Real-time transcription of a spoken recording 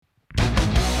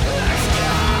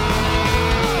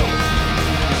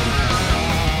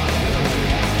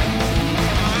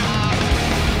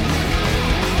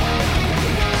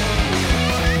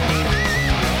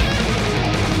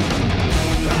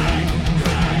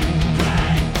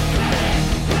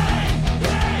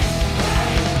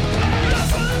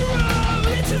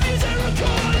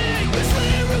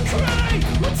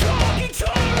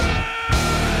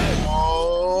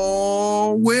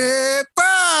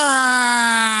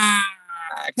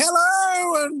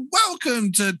Hello and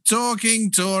welcome to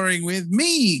Talking Touring with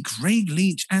me, Craig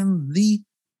Leach, and the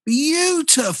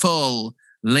beautiful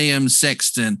Liam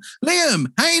Sexton.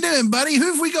 Liam, how you doing, buddy?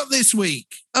 Who have we got this week?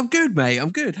 I'm good, mate.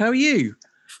 I'm good. How are you?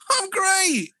 I'm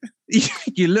great.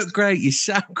 You look great. You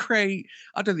sound great.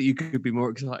 I don't think you could be more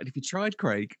excited if you tried,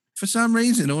 Craig. For some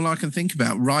reason, all I can think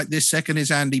about right this second is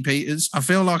Andy Peters. I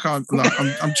feel like I'm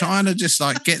trying to just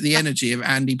like get the energy of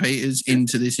Andy Peters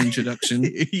into this introduction.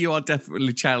 You are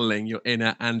definitely channeling your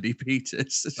inner Andy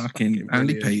Peters. Fucking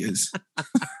Andy Peters.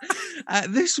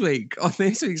 This week, on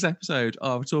this week's episode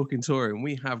of Talking Touring,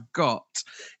 we have got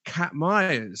Kat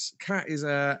Myers. Kat is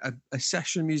a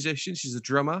session musician. She's a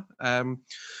drummer.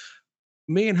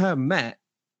 Me and her met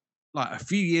like a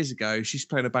few years ago. She's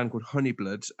playing a band called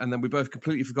Honeyblood, and then we both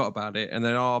completely forgot about it. And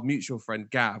then our mutual friend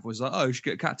Gav was like, "Oh, you should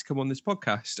get Kat to come on this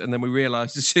podcast." And then we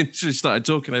realised as soon as we started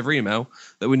talking over email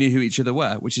that we knew who each other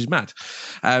were, which is mad.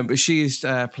 But she has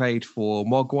played for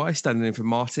Mogwai, standing in for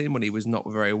Martin when he was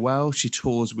not very well. She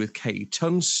tours with Katie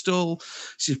Tunstall.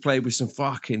 She's played with some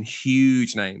fucking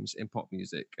huge names in pop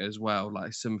music as well,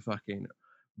 like some fucking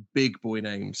big boy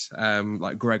names,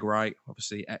 like Greg Wright,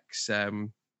 obviously ex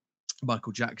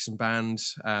Michael Jackson band,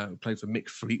 played for Mick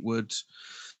Fleetwood.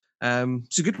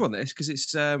 It's a good one, this, because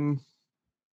it's a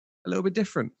little bit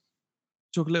different.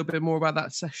 Talk a little bit more about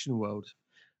that session world.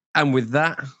 And with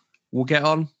that, we'll get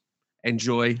on.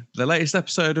 Enjoy the latest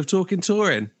episode of Talking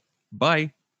Touring.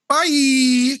 Bye.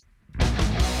 Bye.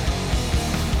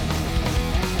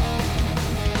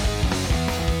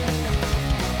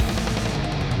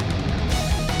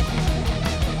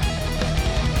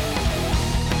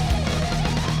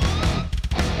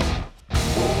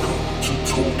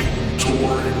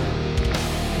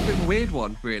 Weird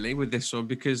one, really, with this one,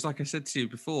 because like I said to you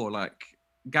before, like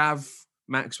Gav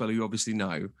Maxwell, who you obviously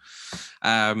know,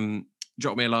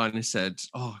 dropped me a line and said,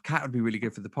 "Oh, Kat would be really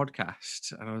good for the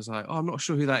podcast." And I was like, "Oh, I'm not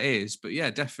sure who that is, but yeah,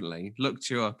 definitely." Looked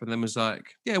you up and then was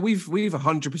like, "Yeah, we've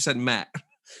 100% met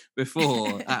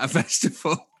before at a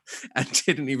festival and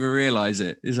didn't even realise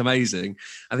it." It's amazing.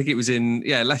 I think it was in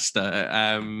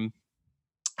Leicester,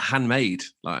 Handmade,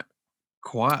 like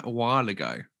quite a while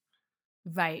ago.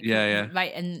 Right. Yeah.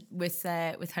 Right. And with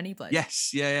Honeyblood.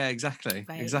 Yes. Yeah. Exactly.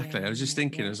 Right, Exactly. yeah, I was just yeah,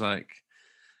 thinking, yeah. I was like,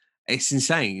 it's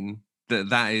insane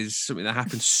that is something that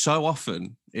happens so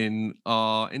often in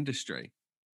our industry.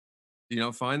 You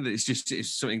not find that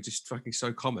it's something just fucking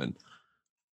so common.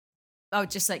 Oh,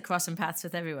 just like crossing paths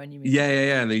with everyone, you mean?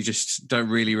 Yeah. And then you just don't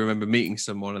really remember meeting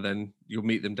someone, and then you'll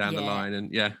meet them down the line,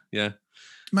 and yeah. It's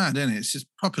mad, isn't it? It's just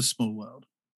proper small world.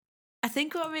 I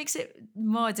think what makes it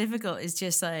more difficult is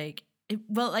just like,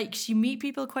 you meet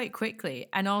people quite quickly,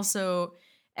 and also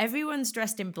everyone's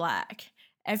dressed in black.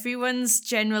 Everyone's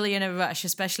generally in a rush,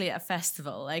 especially at a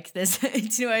festival. Like there's, do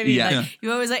you know what I mean? Yeah.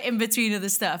 You're always like in between other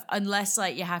stuff, unless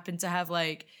like you happen to have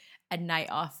like a night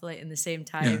off like in the same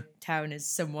town as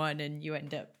someone, and you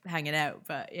end up hanging out.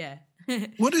 But yeah.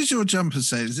 What does your jumper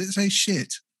say? Does it say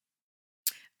shit?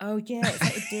 Oh yeah, it's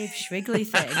like a Dave Shrigley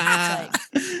thing. It's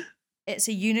like, it's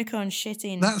a unicorn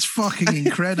shitting. That's fucking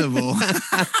incredible.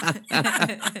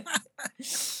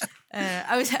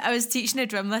 I was teaching a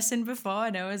drum lesson before,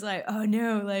 and I was like, oh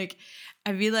no, like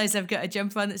I realized I've got a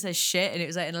jumper on that says shit, and it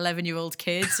was like an 11-year-old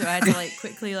kid, so I had to like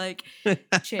quickly like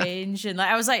change, and like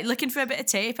I was like looking for a bit of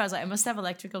tape. I was like, I must have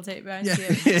electrical tape around here.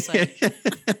 And just, like,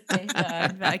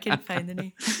 but I couldn't find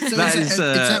any. So is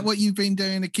that what you've been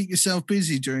doing to keep yourself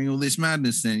busy during all this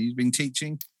madness then? You've been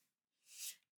teaching?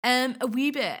 A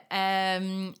wee bit.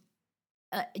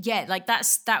 Like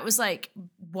that was like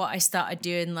what I started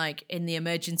doing like in the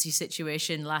emergency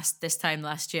situation this time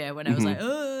last year when I was like,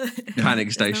 oh,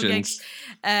 panic stations.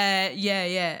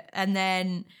 Yeah. And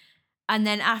then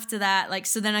after that, like,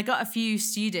 so then I got a few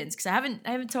students because I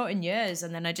haven't taught in years,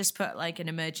 and then I just put like an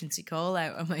emergency call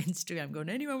out on my Instagram going,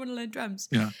 anyone want to learn drums?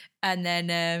 Yeah. And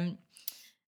then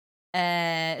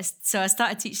so I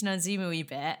started teaching on Zoom a wee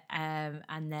bit,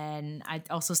 and then I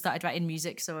also started writing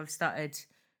music, so I've started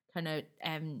kind of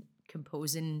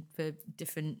composing for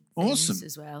different things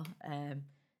as well.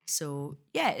 So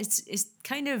yeah, it's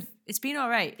been all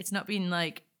right. It's not been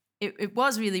like it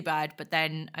was really bad, but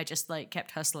then I just like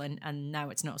kept hustling, and now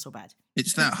it's not so bad.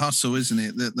 It's that hustle, isn't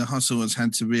it? That the hustle has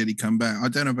had to really come back. I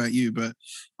don't know about you, but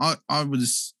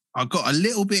I got a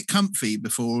little bit comfy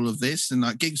before all of this, and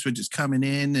like gigs were just coming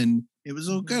in, and it was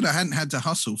all good. I hadn't had to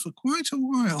hustle for quite a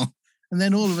while, and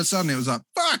then all of a sudden it was like,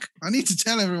 fuck! I need to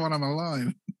tell everyone I'm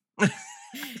alive.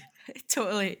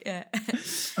 Totally, yeah.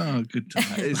 Oh, good time.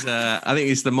 I think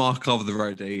it's the mark of the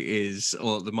roadie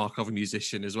or the mark of a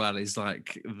musician as well, is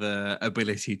like the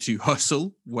ability to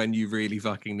hustle when you really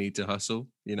fucking need to hustle,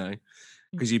 you know,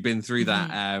 because you've been through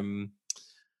that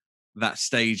that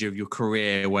stage of your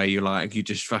career where you're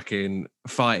just fucking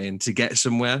fighting to get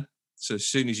somewhere. So as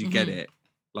soon as you get it,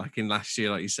 like in last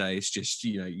year, like you say, it's just,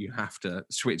 you have to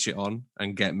switch it on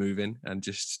and get moving and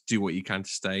just do what you can to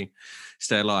stay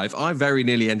alive. I very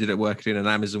nearly ended up working in an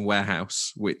Amazon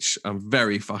warehouse, which I'm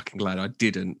very fucking glad I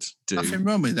didn't do. Nothing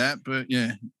wrong with that, but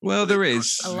yeah. Well, there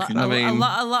is. A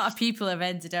lot of people have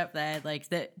ended up there, like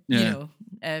that. You know,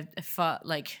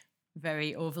 like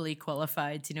very overly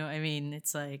qualified. You know what I mean?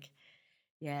 It's like,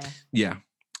 yeah.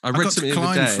 I read got something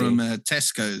declined the other day from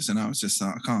Tesco's, and I was just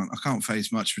like, I can't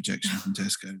face much rejection from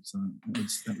Tesco's. So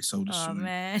that was soul destroying. Oh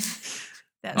man,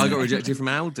 I got rejected from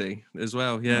Aldi as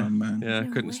well. Yeah, oh, man. Yeah,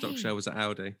 No couldn't way. stock shelves at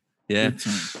Aldi. Yeah.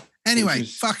 Anyway,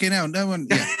 fucking hell, no one.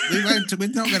 Yeah, we're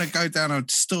not going to go down a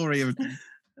story of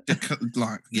fuck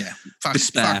that.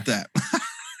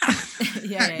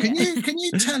 Can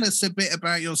you tell us a bit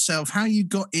about yourself, how you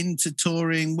got into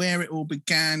touring, where it all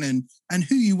began, and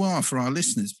who you are for our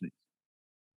listeners, please?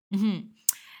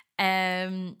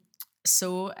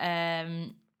 So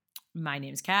my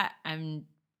name's Kat. I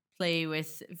play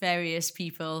with various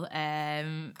people.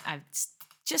 I've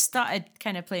just started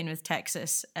kind of playing with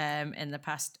Texas in the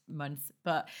past month,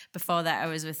 but before that I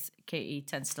was with Katie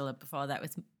Tunstall, before that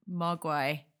with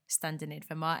Mogwai, standing in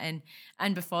for Martin,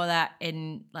 and before that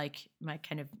in like my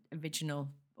kind of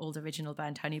old original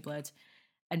band Honeyblood,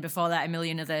 and before that a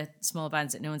million other small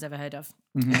bands that no one's ever heard of.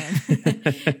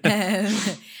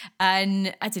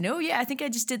 And I don't know, I think I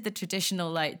just did the traditional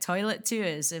like toilet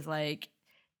tours of like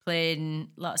playing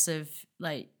lots of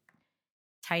like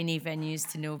tiny venues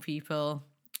to know people,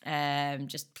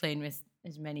 just playing with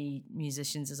as many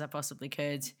musicians as I possibly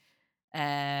could.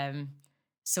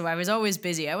 So I was always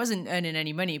busy. I wasn't earning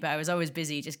any money, but I was always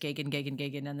busy just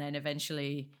gigging. And then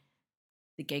eventually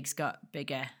the gigs got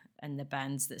bigger and the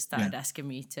bands that started asking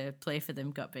me to play for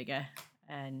them got bigger.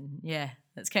 And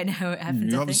that's kind of how it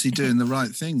happened. You're obviously doing the right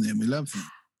thing then. We love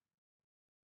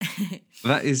that.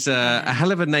 That is a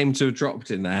hell of a name to have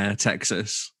dropped in there,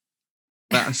 Texas.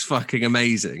 That's fucking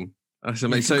amazing. That's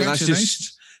amazing. So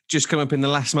that's just come up in the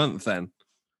last month then?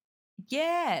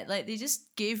 Yeah, like they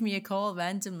just gave me a call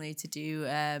randomly to do,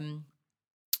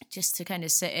 just to kind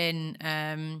of sit in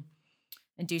and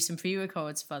do some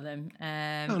pre-records for them.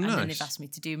 Nice. And then they've asked me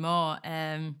to do more.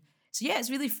 So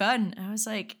it's really fun. I was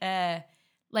like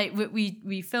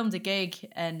we filmed a gig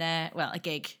and a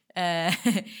gig,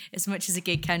 as much as a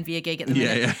gig can be a gig at the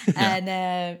minute.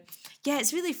 And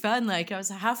it's really fun. Like I was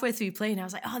halfway through playing, I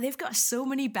was like, oh, they've got so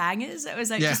many bangers. I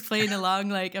was like just playing along.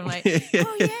 Like I'm like,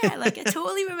 oh yeah, like I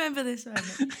totally remember this one.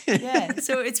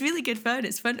 So it's really good fun.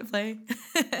 It's fun to play.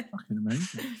 Fucking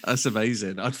amazing. That's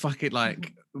amazing. I'd fucking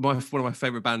like one of my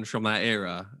favorite bands from that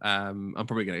era. I'm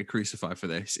probably going to get crucified for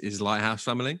this. Is Lighthouse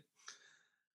Family.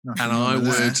 And I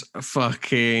would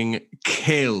fucking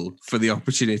kill for the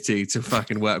opportunity to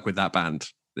fucking work with that band.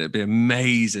 It'd be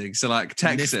amazing. So like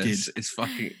Texas is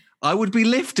fucking... I would be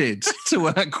lifted to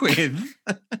work with.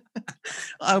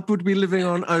 I would be living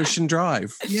on Ocean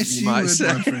Drive. Yes, you would,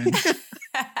 say. My friend.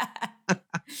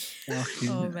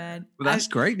 Oh man. Well, that's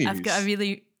great news. I've got a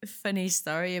really funny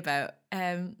story about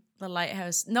the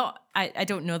Lighthouse. I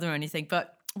don't know them or anything,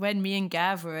 but when me and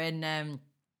Gav were in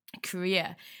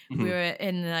Korea, we were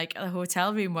in like a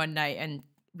hotel room one night and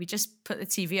we just put the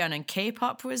TV on and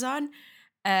K-pop was on.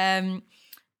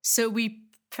 So we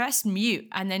pressed mute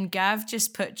and then Gav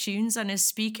just put tunes on his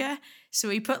speaker. So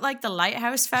we put like the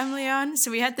Lighthouse Family on.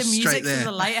 So we had the music from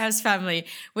the Lighthouse Family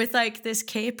with like this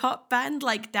K-pop band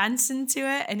like dancing to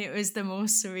it. And it was the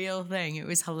most surreal thing. It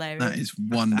was hilarious. That is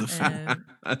wonderful.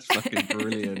 That's fucking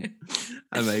brilliant.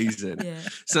 Amazing. Yeah.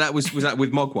 So that was that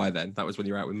with Mogwai then? That was when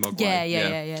you were out with Mogwai?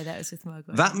 Yeah. That was with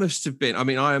Mogwai. That must have been, I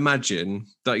mean, I imagine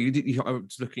that I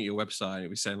was looking at your website and it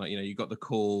was saying like, you got the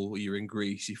call, you were in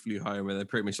Greece, you flew home and then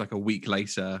pretty much like a week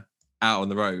later out on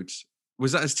the road.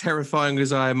 Was that as terrifying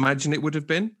as I imagine it would have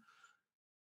been?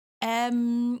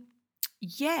 Yeah,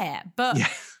 but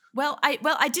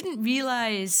I didn't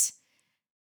realize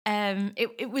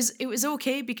it was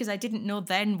okay because I didn't know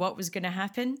then what was going to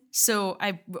happen. So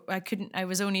I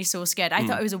was only so scared. I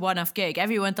thought it was a one-off gig.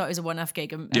 Everyone thought it was a one-off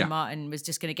gig and Martin was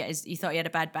just going to he thought he had a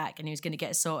bad back and he was going to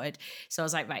get it sorted. So I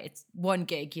was like, right, it's one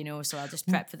gig, so I'll just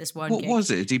prep for this one gig. What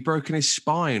was it? Had he broken his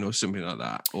spine or something like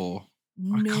that? Or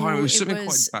I can't remember. It was something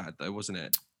quite bad though, wasn't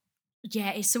it?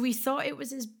 Yeah, so we thought it was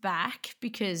his back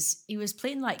because he was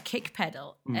playing like kick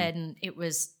pedal and it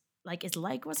was like his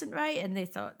leg wasn't right and they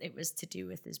thought it was to do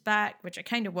with his back, which it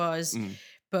kind of was.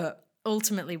 But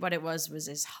ultimately what it was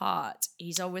his heart.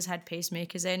 He's always had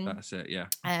pacemakers in. That's it, yeah.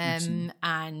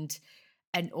 And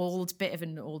an old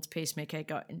pacemaker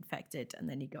got infected, and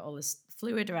then he got all this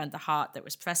fluid around the heart that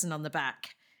was pressing on the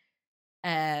back.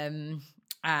 And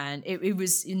it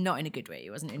was not in a good way.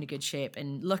 It wasn't in a good shape.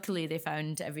 And luckily they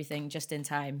found everything just in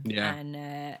time. Yeah.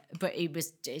 And but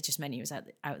it just meant he was out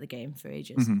of the game for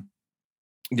ages.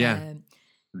 Yeah.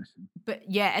 But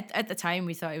yeah, at the time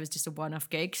we thought it was just a one-off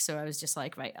gig. So I was just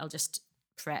like, right, I'll just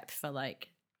prep for like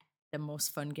the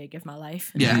most fun gig of my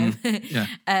life. Yeah.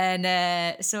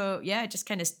 And so yeah, just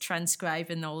kind of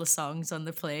transcribing all the songs on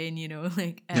the plane, you know,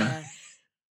 like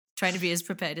trying to be as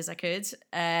prepared as I could.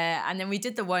 And then we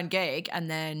did the one gig,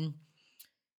 and then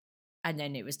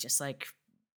it was just like,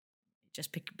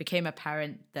 just became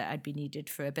apparent that I'd be needed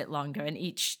for a bit longer. And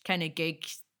each kind of gig,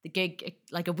 the gig,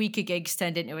 like a week of gigs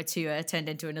turned into a tour, turned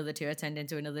into another tour, turned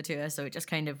into another tour. So it just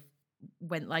kind of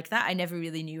went like that. I never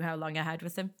really knew how long I had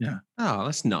with him. Yeah. Oh,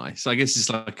 that's nice. I guess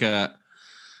it's like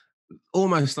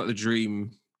almost like the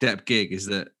dream Depp gig is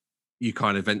that you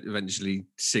kind of eventually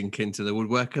sink into the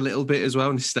woodwork a little bit as well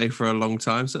and stay for a long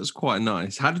time. So that's quite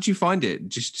nice. How did you find it?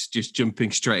 Just jumping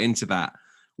straight into that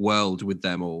world with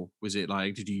them all? Was it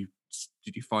like, did you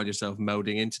find yourself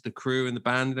melding into the crew and the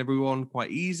band and everyone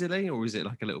quite easily? Or was it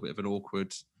like a little bit of an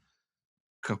awkward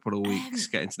couple of weeks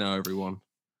getting to know everyone?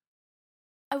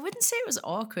 I wouldn't say it was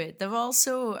awkward. They were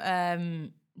also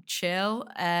chill.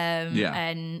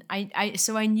 And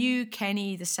I knew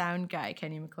Kenny, the sound guy,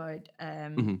 Kenny McLeod,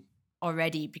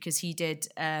 already, because he did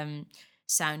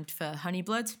sound for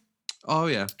Honeyblood. Oh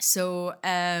yeah. So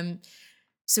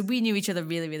so we knew each other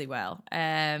really, really well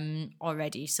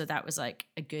already. So that was like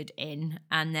a good in.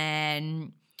 And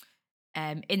then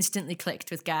instantly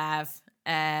clicked with Gav.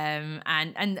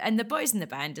 And the boys in the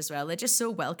band as well. They're just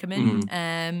so welcoming.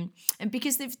 And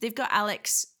because they've got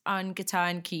Alex on guitar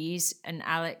and keys, and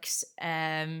Alex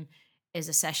is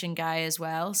a session guy as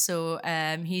well. So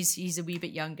he's a wee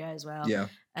bit younger as well. Yeah.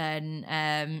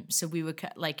 And so we were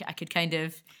like, I could kind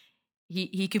of,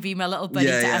 he could be my little buddy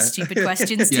to ask stupid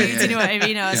questions to. Do you know what I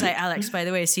mean? I was like, Alex, by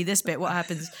the way, see this bit, what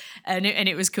happens? And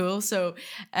it was cool. So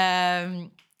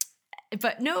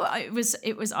but no, it was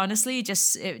honestly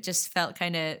it just felt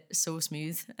kind of so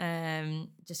smooth.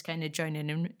 Just kind of joining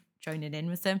in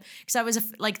with them, because I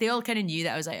was like, they all kind of knew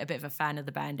that I was like a bit of a fan of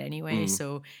the band anyway.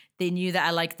 So they knew that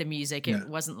I liked the music. It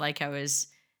wasn't like I was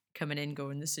coming in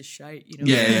going, this is shite, you know.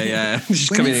 Yeah.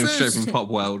 Just coming in straight from pop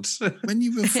world. When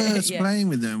you were first playing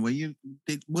with them,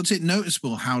 was it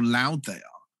noticeable how loud they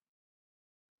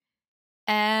are?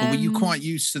 Or were you quite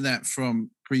used to that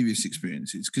from previous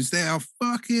experiences? Because they are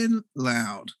fucking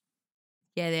loud.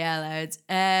 Yeah, they are loud.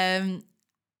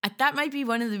 That might be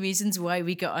one of the reasons why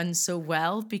we got on so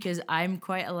well, because I'm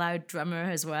quite a loud drummer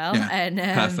as well. Yeah. And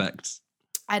Perfect.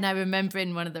 And I remember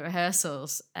in one of the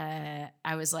rehearsals,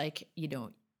 I was like, you know,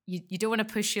 you don't want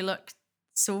to push your luck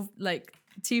so like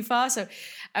too far. So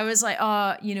I was like,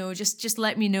 oh, you know, just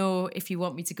let me know if you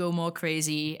want me to go more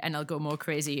crazy, and I'll go more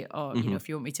crazy, or you know, if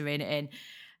you want me to rein it in.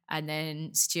 And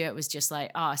then Stuart was just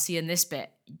like, see, in this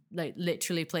bit, like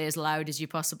literally play as loud as you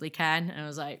possibly can. And I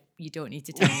was like, you don't need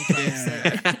to tell me twice.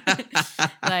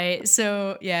 Like,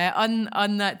 so yeah,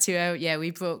 on that tour,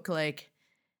 we broke like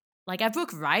I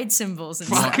broke ride cymbals and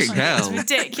fucking stuff. hell. It was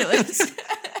ridiculous.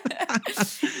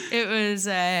 It was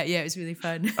it was really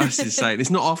fun. That's insane. It's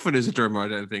not often as a drummer, I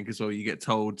don't think, as well. You get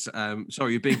told,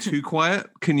 sorry, you're being too quiet.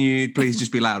 Can you please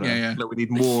just be louder? Yeah. Look, we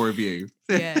need more of you.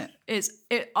 Yeah. It's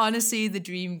honestly the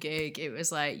dream gig. It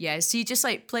was like, so you just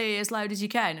like play as loud as you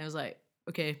can. I was like,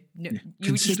 okay, no,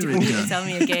 you need to tell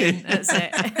me again. That's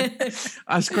it.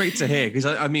 That's great to hear, because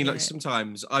I mean, like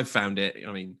sometimes I've found it.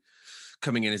 I mean,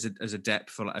 coming in as a dep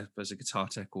for like as a guitar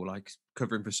tech, or like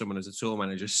covering for someone as a tour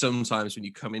manager, sometimes when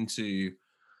you come into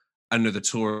another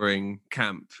touring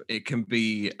camp, it can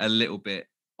be a little bit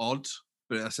odd,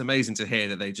 but that's amazing to hear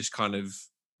that they just kind of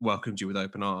welcomed you with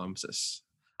open arms.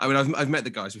 I mean, I've met the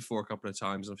guys before a couple of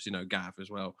times, obviously know Gav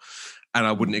as well, and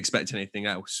I wouldn't expect anything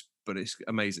else, but it's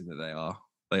amazing that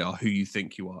they are who you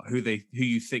think you are, who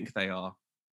you think they are.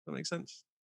 Does that make sense?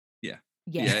 Yeah.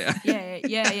 I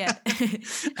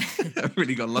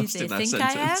really got lost in that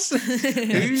sentence.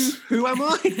 Who am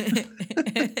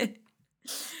I?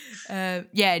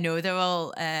 No, they're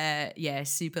all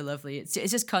super lovely. It's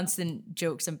just constant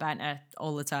jokes and banter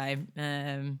all the time.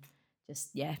 That's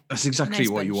exactly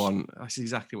what you want. That's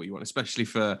exactly what you want, especially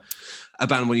for a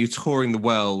band when you're touring the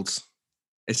world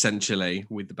essentially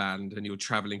with the band and you're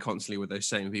traveling constantly with those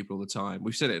same people all the time.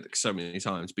 We've said it so many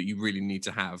times, but you really need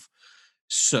to have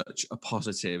such a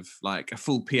positive, like a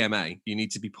full PMA. You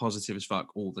need to be positive as fuck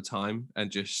all the time and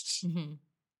just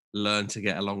learn to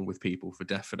get along with people for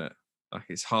definite. Like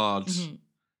it's hard. It's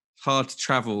hard to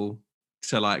travel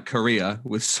to like Korea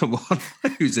with someone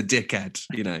who's a dickhead,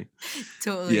 you know.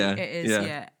 Totally, it is.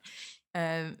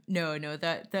 No,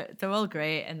 they're all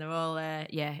great, and they're all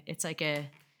it's like a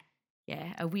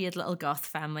weird little goth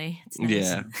family. It's nice.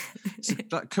 Yeah. So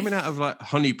like coming out of like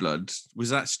Honeyblood, was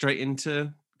that straight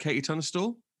into Katie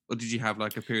Tunstall, or did you have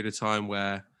like a period of time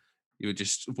where you were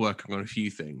just working on a few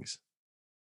things?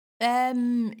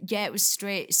 It was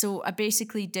straight. So I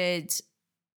basically did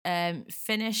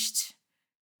finished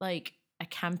like a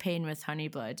campaign with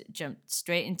Honeyblood, jumped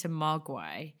straight into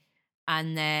Mogwai,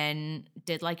 and then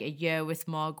did like a year with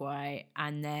Mogwai,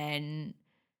 and then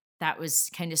that was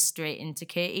kind of straight into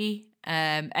Katie.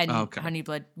 And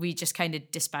Honeyblood, we just kind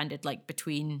of disbanded like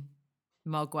between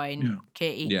Mogwai and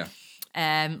Katie. Yeah.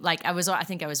 I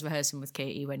think I was rehearsing with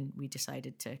Katie when we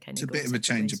decided to kind of. It's a bit of a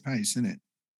change of pace, isn't it?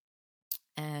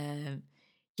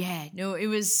 It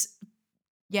was.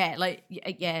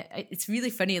 It's really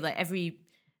funny. Like every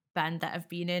band that I've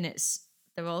been in,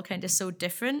 they're all kind of so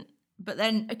different. But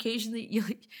then occasionally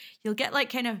you'll get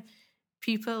like kind of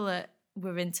people that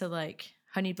were into like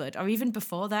Honeyblood, or even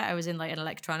before that, I was in like an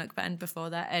electronic band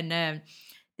before that, and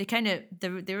they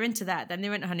were into that. Then they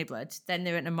went to Honeyblood, then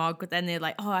they went to Mog, then they're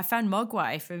like, oh, I found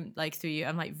Mogwai from like through you.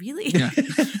 I'm like, really? Yeah.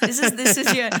 this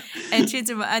is your entry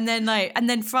into, and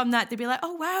then from that they'd be like,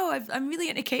 oh wow, I'm really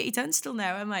into Katie Tunstall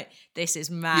now. I'm like, this is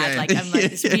mad. Like I'm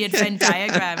like this weird Venn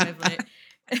diagram of like.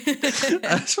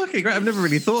 That's fucking great. I've never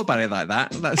really thought about it like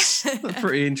that. That's a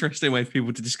pretty interesting way for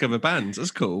people to discover bands.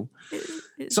 That's cool.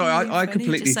 So really I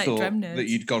completely thought that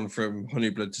you'd gone from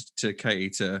Honeyblood to Katie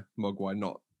to Mogwai,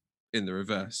 not in the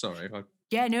reverse. Sorry.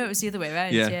 Yeah, no, it was the other way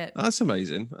around. Yeah. That's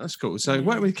amazing. That's cool. So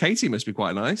working with Katie must be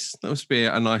quite nice. That must be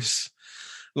a nice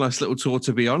little tour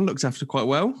to be on. Looked after quite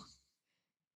well.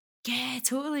 Yeah,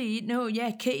 totally. No,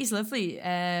 yeah, Katie's lovely.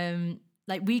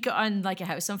 Like we got on like a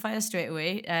house on fire straight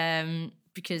away.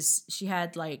 Because she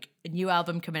had like a new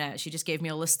album coming out. She just gave me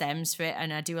all the stems for it,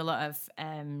 and I do a lot of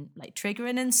like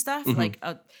triggering and stuff. Mm-hmm. Like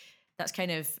that's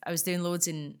kind of, I was doing loads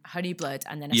in Honeyblood,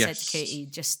 and then I said to Katie,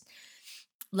 just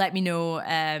let me know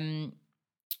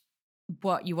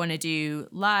what you want to do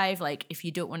live. Like if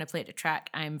you don't want to play it to track,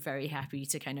 I'm very happy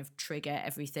to kind of trigger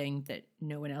everything that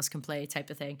no one else can play, type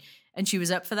of thing. And she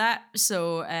was up for that.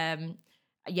 So in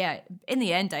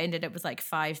the end I ended up with like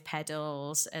 5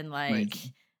 pedals and like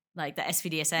the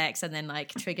SVDSX, and then like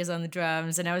triggers on the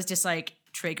drums, and I was just like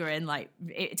triggering, like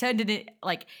it turned into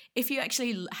like, if you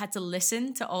actually had to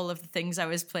listen to all of the things I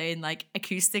was playing like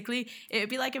acoustically, it would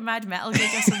be like a mad metal gig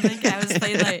or something. I was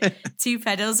playing like 2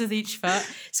 pedals with each foot,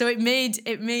 so it made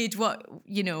what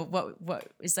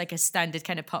is like a standard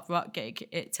kind of pop rock gig,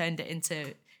 it turned it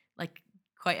into like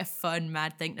quite a fun,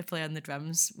 mad thing to play on the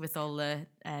drums with all the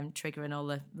trigger and all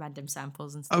the random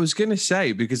samples and stuff. I was going to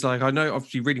say, because like I know,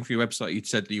 obviously reading through your website, you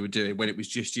said that you were doing, when it was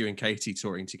just you and Katie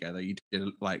touring together, you did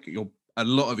like a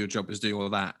lot of your job was doing all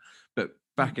that. But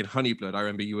back in Honeyblood, I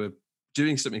remember you were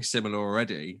doing something similar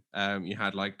already. You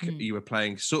had like, you were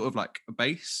playing sort of like a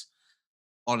bass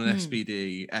on an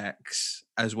SVDX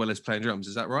as well as playing drums.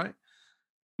 Is that right?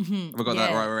 Have I got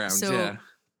that right around?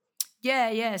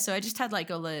 Yeah. So I just had like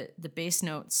all the bass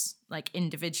notes like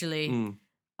individually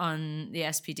on the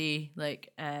SPD,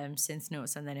 like synth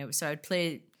notes, and then so I'd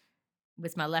play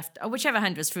with my left, or whichever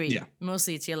hand was free. Yeah.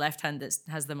 Mostly it's your left hand that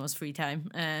has the most free time.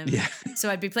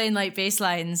 So I'd be playing like bass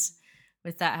lines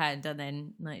with that hand, and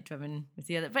then like drumming with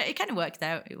the other. But it kind of worked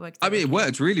out. It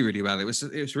worked really, really well. It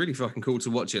was really fucking cool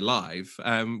to watch it live.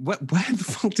 Where the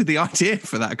fuck did the idea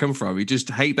for that come from? You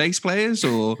just hate bass players,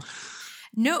 or?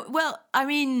 No, well, I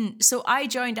mean, so I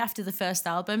joined after the first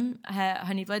album,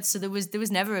 Honeyblood. So there was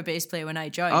never a bass player when I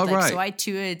joined. Oh, right. So I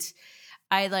toured.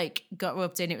 I like got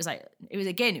roped in. It was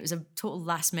a total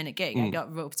last minute gig. I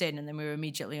got roped in, and then we were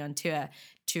immediately on tour,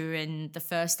 touring the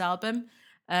first album.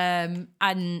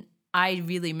 And I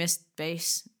really missed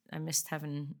bass. I missed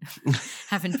having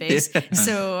bass.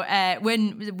 So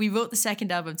when we wrote the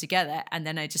second album together, and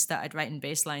then I just started writing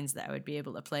bass lines that I would be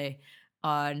able to play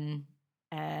on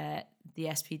the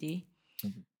SPD,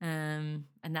 and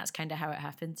that's kind of how it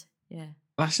happened. Yeah,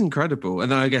 that's incredible.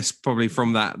 And then I guess probably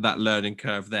from that learning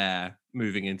curve there,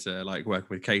 moving into like working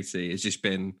with Katie, it's just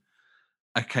been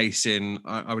a case in,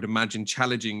 I would imagine,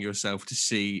 challenging yourself to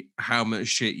see how much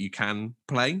shit you can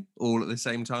play all at the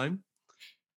same time.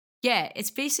 Yeah,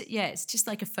 it's basic. Yeah, it's just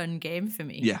like a fun game for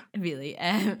me. Yeah, really.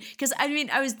 Because I mean,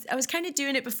 I was kind of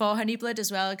doing it before Honeyblood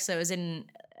as well, because I was in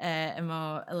a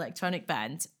more electronic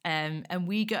band, and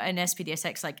we got an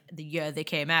SPDSX like the year they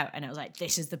came out, and I was like,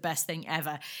 this is the best thing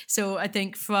ever. So I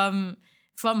think from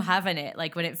having it,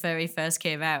 like when it very first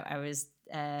came out, I was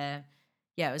it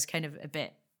was kind of a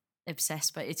bit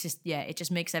obsessed, but it's just, it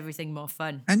just makes everything more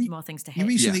fun and more things to hit. You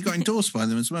recently got endorsed by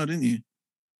them as well, didn't you?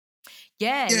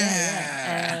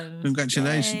 Yeah.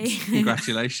 Congratulations. Yay.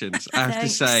 Congratulations. I have to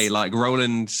say, like,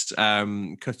 Roland's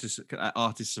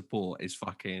artist support is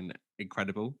fucking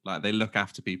incredible. Like, they look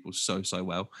after people so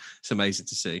well. It's amazing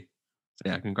to see.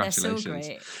 So, yeah, congratulations. They're so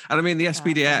great. And I mean, the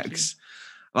SPDX,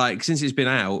 like, since it's been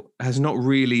out, has not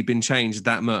really been changed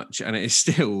that much, and it is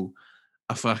still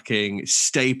a fucking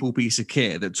staple piece of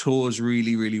kit that tours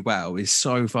really, really well, is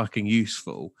so fucking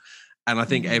useful. And I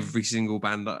think every single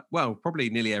band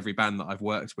probably nearly every band that I've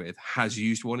worked with has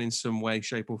used one in some way,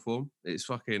 shape, or form. It's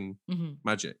fucking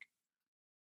magic.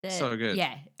 So good.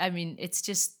 Yeah, I mean, it's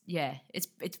just, it's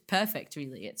perfect,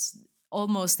 really. It's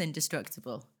almost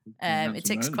indestructible. It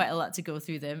takes quite a lot to go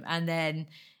through them. And then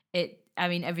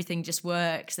everything just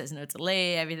works. There's no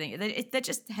delay, everything. They're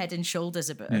just head and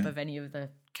shoulders above any of the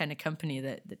kind of company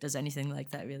that does anything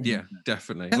like that, really. Yeah,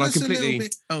 definitely. Like completely.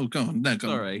 Oh, go on. No, go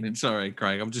on. Sorry,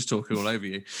 Craig. I'm just talking all over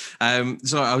you.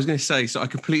 So I was going to say, I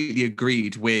completely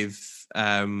agreed with.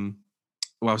 I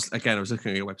was looking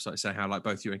at your website saying how like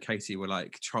both you and Katie were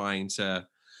like trying to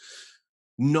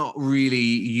not really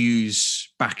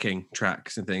use backing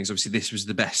tracks and things. Obviously, this was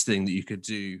the best thing that you could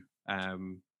do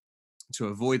to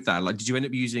avoid that. Like, did you end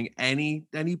up using any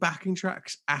backing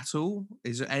tracks at all?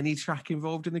 Is there any track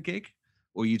involved in the gig,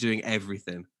 or are you doing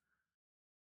everything?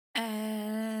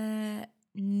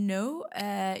 No.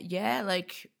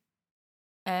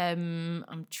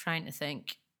 I'm trying to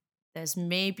think. There's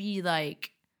maybe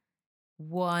like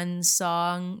one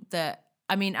song that,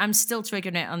 I'm still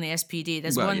triggering it on the SPD.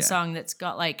 There's one song that's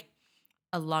got like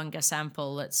a longer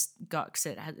sample it's got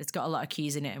a lot of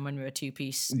keys in it, and when we're a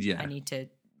two-piece, I need to,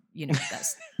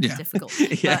 that's difficult.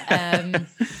 But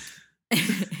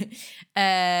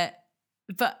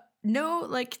no,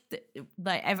 I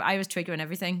was triggering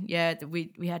everything. Yeah,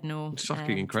 we had no. It's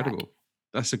fucking incredible. Track.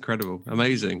 That's incredible,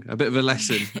 amazing. A bit of a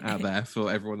lesson out there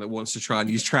for everyone that wants to try and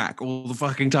use track all the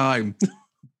fucking time.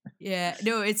 Yeah,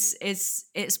 no, it's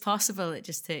possible. It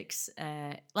just takes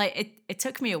it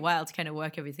took me a while to kind of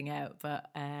work everything out, but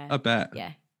I bet.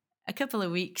 Yeah, a couple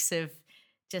of weeks of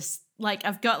just like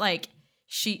I've got like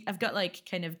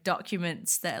kind of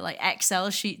documents that are like Excel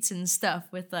sheets and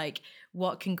stuff with like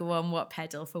what can go on what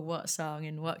pedal for what song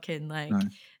and what can like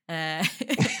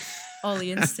all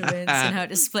the instruments and how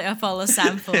to split up all the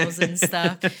samples and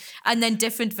stuff, and then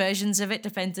different versions of it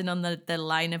depending on the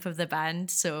lineup of the band.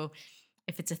 So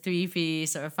if it's a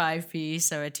 3-piece or a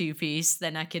 5-piece or a 2-piece,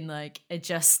 then I can like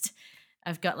adjust.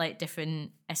 I've got like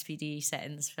different SPD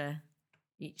settings for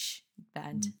each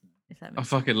band. If that makes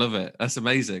sense. I fucking love it. That's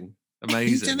amazing.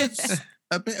 Amazing. You tell us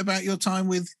a bit about your time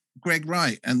with Greg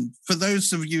Wright. And for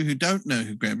those of you who don't know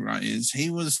who Greg Wright is, he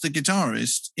was the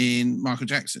guitarist in Michael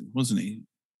Jackson, wasn't he?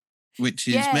 Which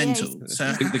is mental. Yeah.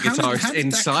 So the guitarist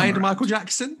inside Michael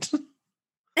Jackson?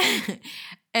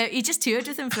 He just toured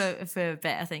with him for a bit,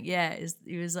 I think. Yeah,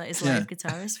 he was like his live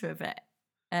guitarist for a bit.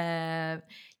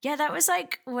 That was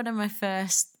like one of my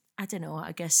first, I don't know,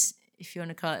 I guess if you want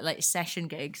to call it like session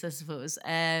gigs, I suppose.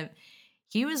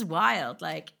 He was wild,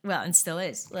 and still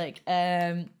is. So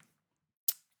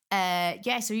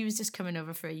he was just coming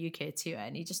over for a UK tour,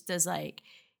 and he just does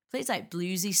plays like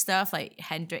bluesy stuff, like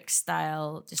Hendrix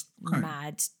style, just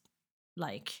mad,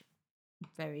 like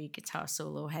very guitar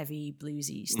solo heavy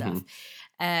bluesy stuff.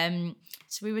 So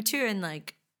we were touring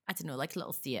like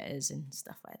little theaters and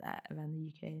stuff like that around the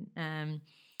UK.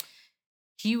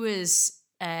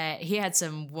 He had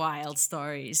some wild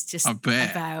stories just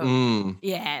about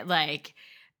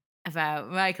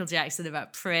about Michael Jackson,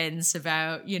 about Prince,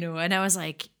 about and I was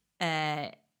like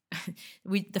the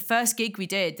first gig we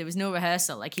did, there was no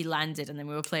rehearsal, like he landed and then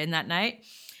we were playing that night.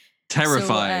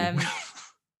 Terrifying.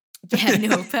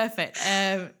 Perfect.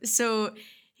 So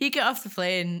he got off the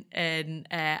plane and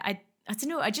I don't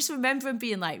know, I just remember him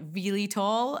being like really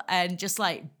tall and just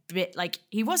like bit like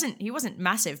he wasn't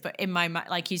massive, but in my mind,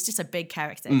 like he's just a big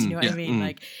character. Do you know what I mean?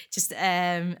 Like just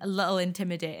a little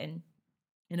intimidating.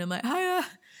 And I'm like, hiya.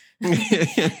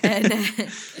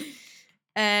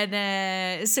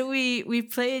 and so we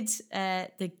played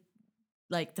the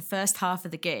first half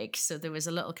of the gig, so there was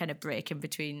a little kind of break in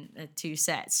between the two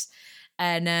sets,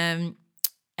 and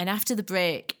after the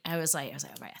break I was like all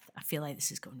right, I feel like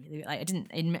this is going really I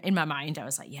didn't in my mind I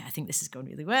was like, yeah, I think this is going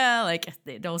really well, like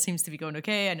it all seems to be going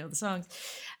okay, I know the songs.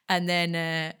 And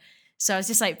then so I was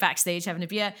just like backstage having a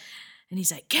beer and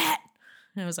he's like, Cat,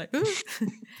 and I was like, ooh.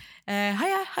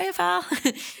 Hiya, pal.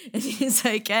 And he's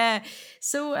like,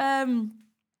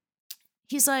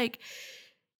 he's like,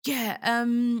 yeah,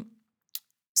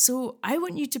 so I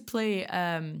want you to play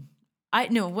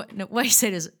what he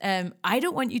said is, I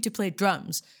don't want you to play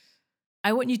drums.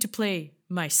 I want you to play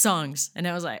my songs. And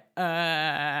I was like,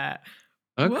 Okay.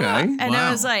 what? And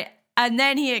I was Wow. like, and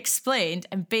then he explained,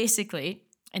 and basically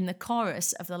in the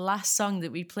chorus of the last song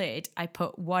that we played, I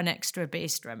put one extra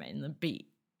bass drum in the beat.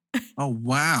 Oh,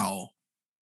 wow.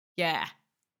 Yeah.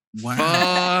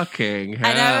 Wow. Fucking hell.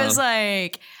 And I was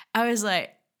like,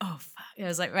 oh fuck. I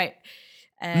was like, right.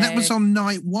 And that was on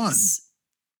night one.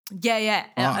 Yeah.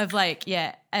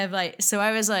 Fuck. So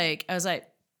I was like,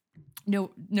 no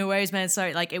worries, man.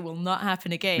 Sorry, like it will not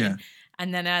happen again. Yeah.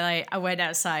 And then I went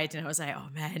outside and I was like, oh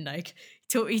man, like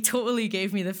he totally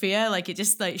gave me the fear. Like it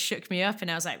just like shook me up, and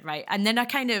I was like, right. And then I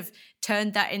kind of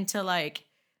turned that into like,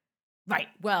 right,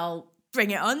 well,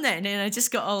 bring it on then. And I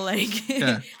just got all like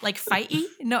like fighty.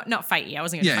 Not fighty. I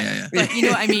wasn't gonna fight. Yeah. But you know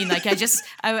what I mean? Like I just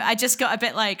got a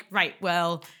bit like, right,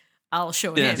 well, I'll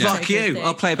show him. Fuck you.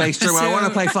 I'll play bass drum. I want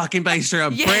to play fucking bass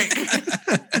drum. Prick.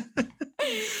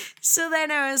 So then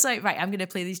I was like, right, I'm gonna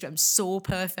play these drums so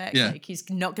perfect. Yeah. Like he's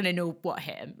not gonna know what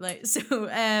hit him. Like so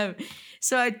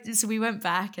we went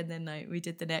back, and then like we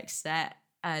did the next set,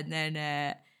 and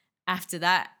then after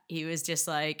that he was just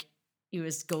like, he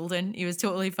was golden. He was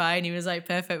totally fine. He was like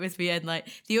perfect with me, and like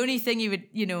the only thing he would,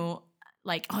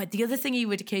 the other thing he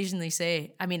would occasionally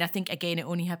say, I mean, I think again it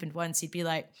only happened once. He'd be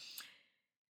like,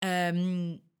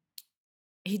 oh,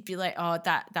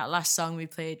 that last song we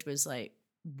played was like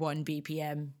 1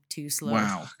 BPM too slow.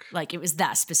 Wow. Like it was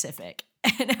that specific.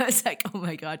 And I was like, oh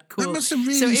my God, cool. That must have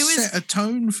really set a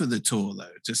tone for the tour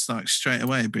though. Just like straight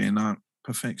away being like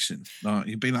perfection. Like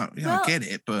you'd be like, I get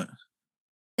it, but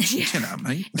chill out,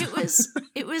 mate.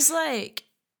 It was like,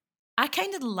 I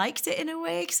kind of liked it in a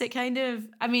way, because it kind of,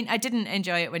 I mean, I didn't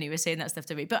enjoy it when he was saying that stuff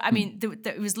to me, but I mean,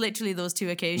 it was literally those two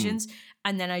occasions.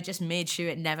 And then I just made sure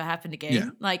it never happened again. Yeah.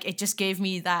 Like it just gave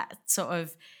me that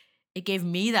it gave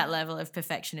me that level of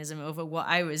perfectionism over what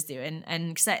I was doing.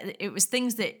 And it was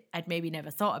things that I'd maybe never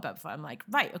thought about before. I'm like,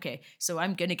 right, okay, so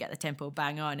I'm going to get the tempo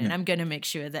bang on, and I'm going to make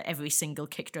sure that every single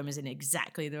kick drum is in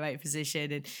exactly the right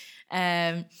position.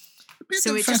 And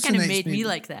so it just kind of made me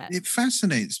like that. It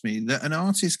fascinates me that an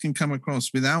artist can come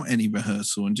across without any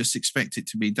rehearsal and just expect it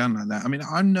to be done like that. I mean,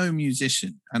 I'm no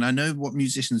musician, and I know what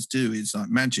musicians do is like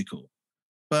magical,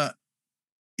 but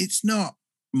it's not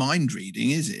mind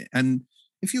reading, is it? And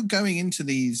if you're going into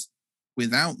these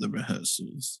without the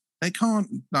rehearsals, they can't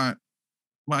I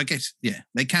guess,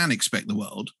 they can expect the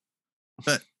world,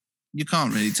 but you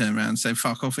can't really turn around and say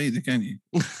fuck off either, can you?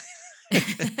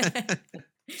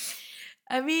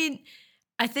 I mean,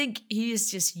 I think he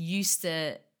is just used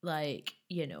to like,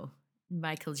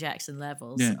 Michael Jackson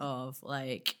levels of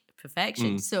like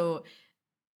perfection. So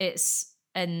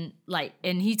and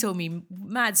he told me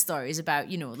mad stories about,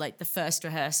 like the first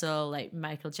rehearsal, like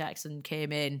Michael Jackson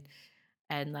came in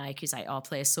and like, he's like, I'll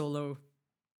play a solo,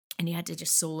 and he had to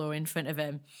just solo in front of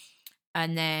him.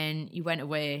 And then he went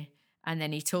away, and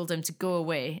then he told him to go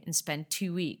away and spend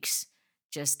 2 weeks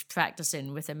just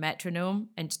practicing with a metronome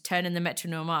and turning the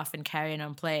metronome off and carrying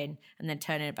on playing, and then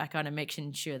turning it back on and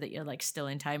making sure that you're like still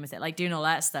in time with it, like doing all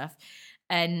that stuff.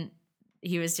 And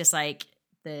he was just like,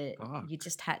 you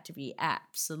just had to be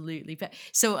absolutely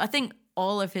so I think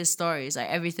all of his stories, like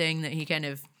everything that he kind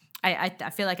of, I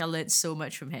feel like I learned so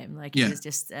much from him. Like he was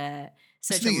just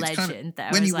such a legend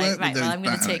that I was like, right, well, I'm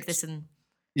going to take this and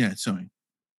sorry.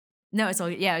 No, it's all.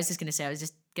 Yeah, I was just going to say, I was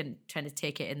just trying to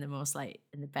take it in the most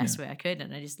in the best way I could,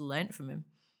 and I just learned from him.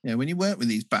 Yeah, when you work with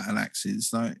these battle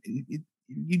axes, like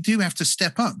you do have to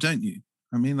step up, don't you?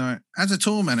 I mean, like as a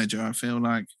tour manager, I feel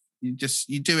like you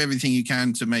do everything you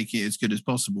can to make it as good as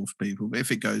possible for people. But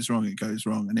if it goes wrong, it goes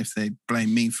wrong. And if they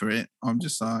blame me for it, I'm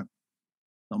just like,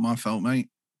 not my fault, mate.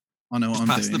 I know what I'm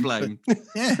doing. Pass the blame. But,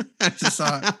 it's just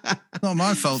like, not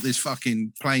my fault this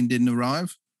fucking plane didn't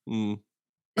arrive. Don't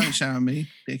shout at me,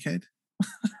 dickhead.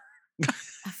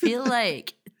 I feel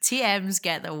like TMs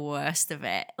get the worst of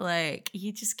it. Like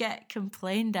you just get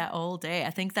complained at all day. I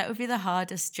think that would be the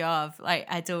hardest job. Like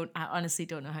I honestly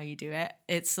don't know how you do it.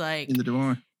 It's like, neither do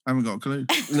I. I haven't got a clue.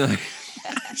 No.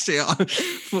 See, I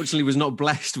fortunately was not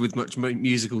blessed with much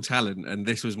musical talent, and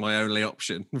this was my only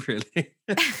option, really.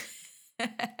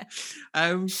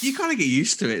 You kind of get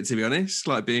used to it, to be honest,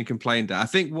 like being complained at. I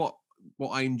think what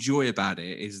I enjoy about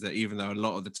it is that even though a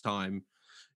lot of the time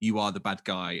you are the bad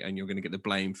guy and you're going to get the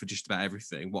blame for just about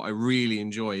everything, what I really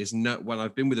enjoy is when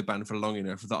I've been with a band for long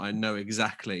enough that I know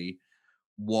exactly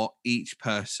what each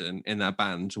person in that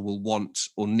band will want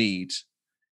or need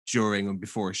during and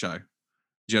before a show.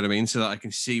 Do you know what I mean? So that I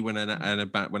can see when a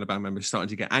band member is starting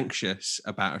to get anxious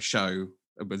about a show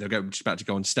but they're just about to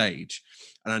go on stage,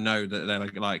 and I know that they're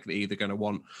like they're either going to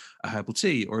want a herbal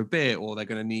tea or a beer, or they're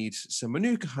going to need some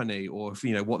manuka honey, or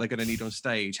what they're going to need on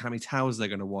stage, how many towels they're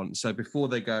going to want. So before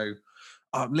they go,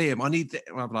 oh, Liam, I need that,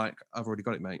 I'm like, I've already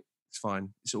got it, mate. It's fine.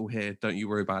 It's all here. Don't you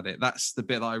worry about it. That's the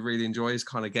bit that I really enjoy, is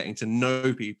kind of getting to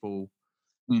know people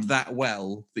that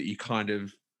well that you kind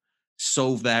of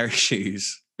solve their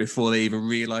issues before they even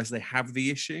realize they have the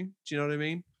issue. Do you know what I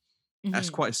mean? Mm-hmm. That's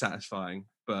quite satisfying.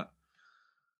 But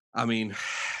I mean,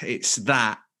 it's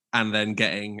that, and then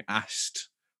getting asked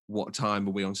what time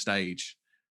are we on stage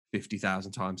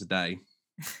 50,000 times a day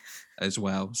as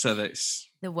well. So that's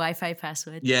the Wi-Fi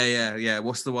password. Yeah.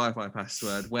 What's the Wi-Fi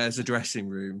password? Where's the dressing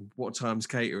room? What time's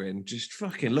catering? Just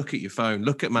fucking look at your phone.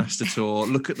 Look at Master Tour.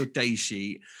 Look at the day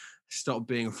sheet. Stop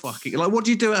being a fucking... Like, what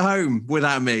do you do at home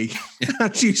without me? How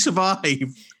do you survive?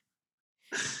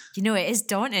 You know, it is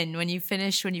daunting when you've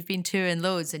been touring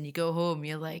loads and you go home,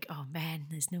 you're like, oh man,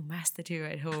 there's no Master Tour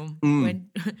at home.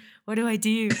 What do I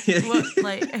do?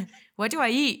 What do I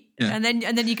eat? Yeah. And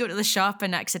then you go to the shop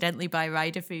and accidentally buy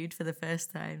rider food for the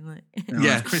first time.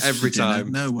 Every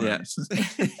time. No worries.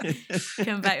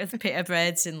 Come back with pita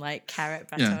breads and like carrot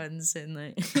batons and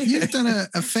like. You've done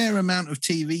a fair amount of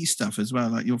TV stuff as well,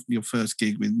 like your first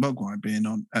gig with Mogwai being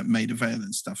on at Maida Vale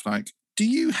and stuff. Like, do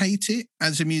you hate it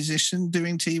as a musician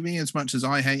doing TV as much as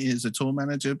I hate it as a tour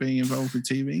manager being involved with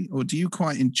TV, or do you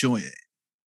quite enjoy it?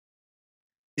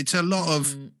 It's a lot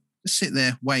of just sit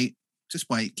there, wait,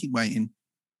 keep waiting.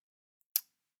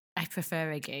 I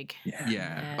prefer a gig.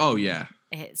 Yeah.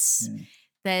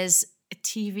 There's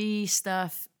TV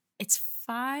stuff. It's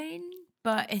fine,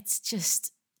 but it's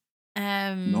just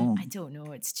long. I don't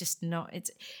know. It's just not.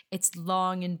 It's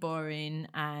long and boring,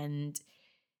 and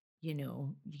you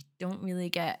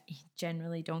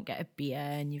generally don't get a beer,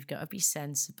 and you've got to be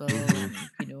sensible. And,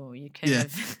 you kind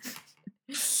of.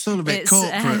 It's all a bit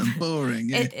corporate and boring.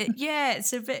 Yeah.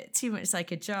 It's a bit too much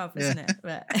like a job, isn't it?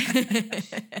 But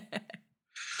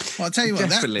well, I'll tell you what,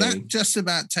 that just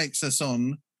about takes us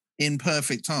on in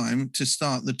perfect time to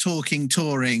start the Talking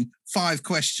Touring 5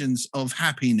 questions of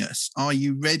happiness. Are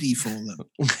you ready for them?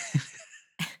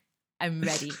 I'm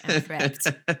ready. I'm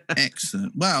prepped.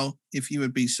 Excellent. Well, if you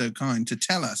would be so kind to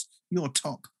tell us your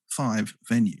top 5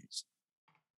 venues.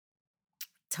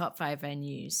 Top 5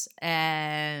 venues.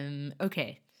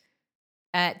 Okay.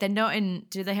 They're not in.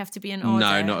 Do they have to be in order?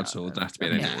 No, not at all. They have to be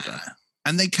in any order.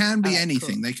 And they can be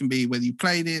anything. Cool. They can be whether you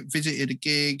played it, visited a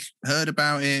gig, heard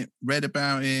about it, read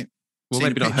about it. Well,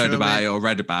 maybe not heard about it or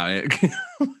read about it.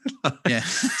 Yeah.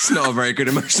 It's not a very good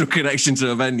emotional connection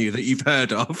to a venue that you've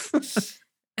heard of.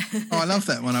 Oh, I love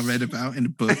that one I read about in a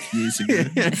book years ago.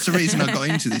 That's the reason I got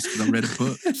into this, because I read a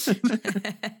book.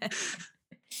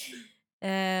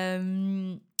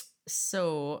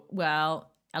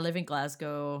 I live in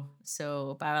Glasgow,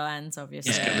 so Barrowlands,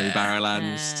 obviously. Yeah,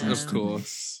 Barrowlands, of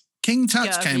course. King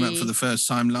Tut's came up for the first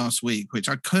time last week, which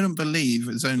I couldn't believe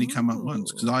has only come up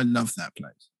once, because I love that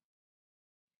place.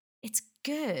 It's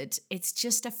good. It's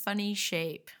just a funny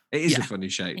shape. It is a funny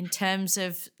shape. In terms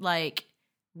of like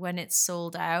when it's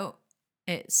sold out,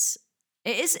 it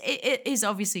is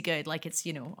obviously good. Like it's,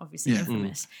 obviously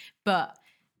infamous. But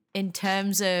in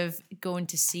terms of going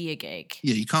to see a gig.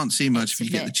 Yeah, you can't see much if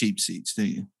you get the cheap seats, do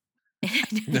you?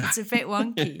 It's a bit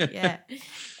wonky, yeah.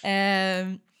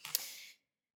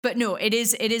 But no, it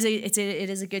is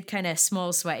a good kind of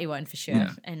small, sweaty one for sure.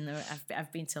 Yeah. And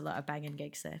I've been to a lot of banging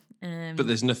gigs there. But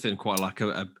there's nothing quite like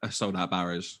a sold out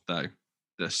Barrows though.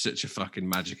 That's such a fucking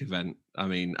magic event. I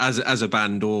mean, as a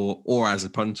band or as a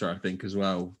punter, I think as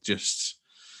well. Just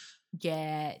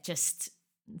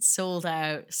sold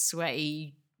out,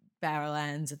 sweaty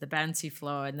Barrowlands at the bouncy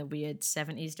floor in the weird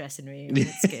 70s dressing room.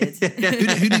 It's good.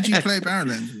 Who did you play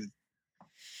Barrowlands with?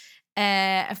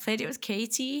 I played it with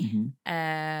Katie.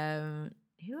 Mm-hmm.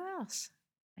 Who else?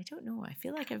 I don't know. I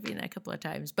feel like I've been there a couple of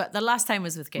times, but the last time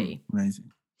was with Katie.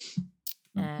 Amazing.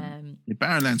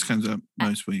 Barrowlands comes up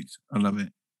most weeks. I love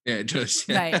it. Yeah, it does.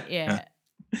 Yeah. Right. Yeah.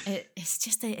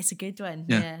 It's a good one.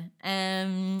 Yeah.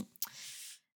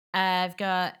 I've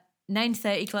got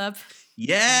 9:30 Club.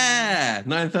 Yeah,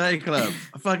 9:30 Club.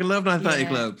 I fucking love 9:30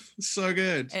 Club. It's so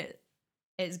good.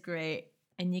 It's great.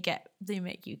 And they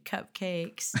make you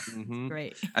cupcakes. Mm-hmm.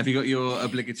 Great. Have you got your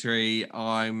obligatory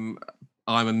I'm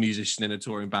a musician in a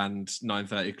touring band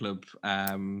 9:30 Club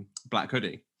black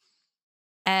hoodie?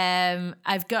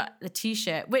 I've got the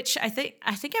t-shirt, which I think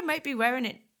I might be wearing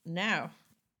it now.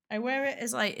 I wear it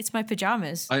as like it's my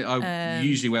pajamas. I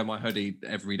usually wear my hoodie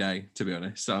every day, to be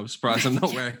honest. So I'm surprised I'm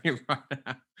not wearing it right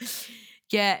now.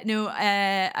 Yeah, no,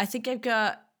 I think I've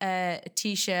got a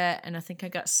t-shirt and I think I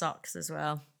got socks as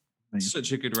well.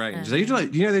 Such a good range. They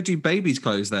do they do babies'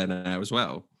 clothes there now as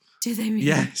well. Do they really?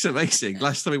 Yeah, it's amazing.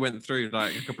 Last time we went through,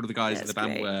 like a couple of the guys in the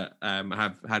band great. were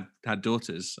have had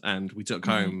daughters, and we took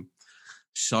home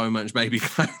so much baby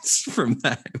clothes from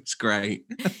there. It was great.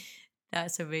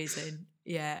 That's amazing.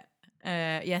 Yeah.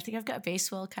 I think I've got a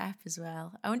baseball cap as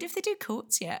well. I wonder if they do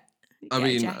coats yet. I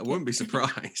mean, I wouldn't be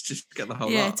surprised. Just get the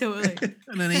whole lot. Yeah, totally.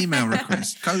 And an email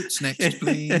request. Coats next,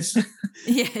 please.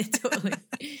 Yeah, totally.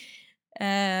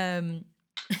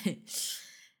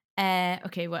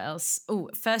 Okay, what else? Oh,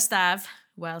 First Ave,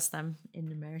 whilst I'm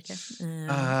in America.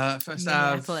 First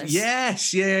Ave.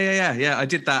 Yes, yeah. I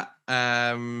did that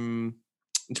in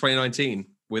 2019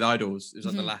 with Idols. It was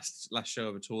like the last show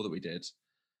of a tour that we did.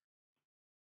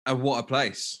 And what a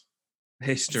place.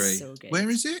 History. It's so good. Where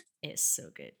is it? It's so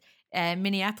good.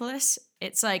 Minneapolis.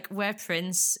 It's like where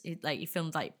Prince, he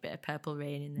filmed like Bit of Purple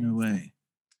Rain in there. No way.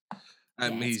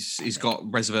 He's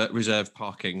got reserved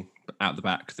parking out the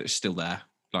back that's still there.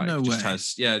 Like no just way.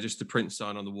 Has just the Prince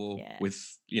sign on the wall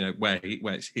with where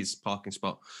it's his parking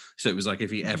spot. So it was like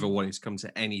if he ever wanted to come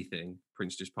to anything,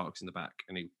 Prince just parks in the back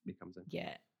and he comes in.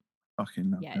 Yeah. Fucking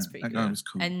love it's pretty that cool. guy was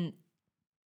cool. And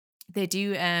they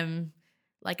do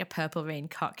like a Purple Rain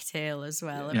cocktail as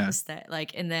well upstairs.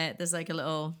 Like in there, there's like a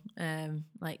little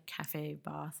like cafe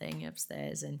bar thing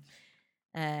upstairs, and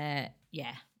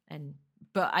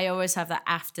but I always have that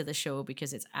after the show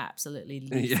because it's absolutely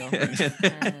lethal.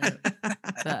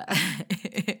 But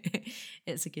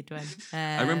it's a good one.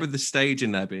 I remember the stage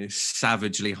in there being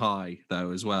savagely high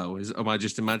though as well. Am I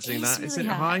just imagining that? Really is it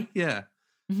high? Yeah.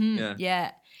 Mm-hmm.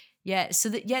 Yeah. So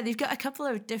they've got a couple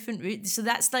of different rooms. So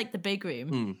that's like the big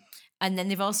room. And then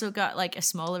they've also got like a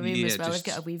smaller room as well. They've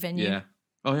got a wee venue. Yeah.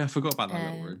 Oh yeah, I forgot about that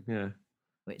little room. Yeah.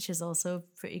 Which is also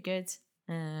pretty good.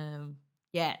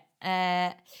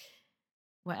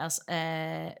 What else?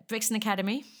 Brixton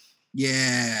Academy.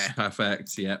 Yeah.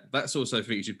 Perfect. Yeah. That's also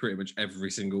featured pretty much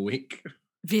every single week.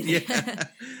 Really? Yeah.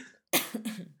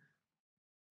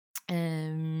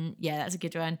 That's a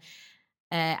good one.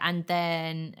 And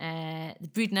then the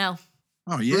Brudenell.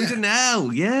 Oh yeah,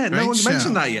 Brudenell. Yeah, Great no one's show.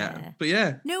 mentioned that yet. But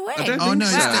yeah, no way. Oh no,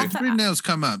 so. Brudenell's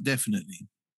come up definitely.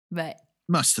 Right.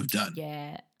 Must have done.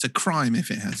 Yeah. It's a crime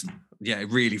if it hasn't. Yeah, it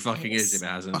really fucking is if it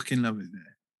hasn't. Fucking love it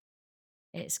there.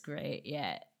 It's great.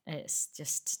 Yeah, it's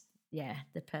just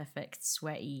the perfect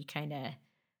sweaty kind of.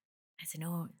 I don't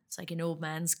know. It's like an old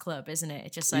man's club, isn't it?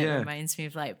 It just like reminds me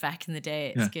of like back in the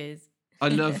day. It's good. I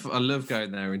love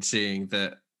going there and seeing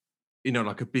that,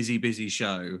 like a busy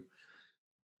show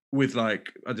with like,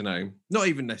 I don't know, not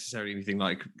even necessarily anything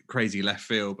like crazy left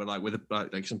field, but like with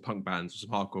like some punk bands or some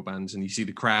hardcore bands, and you see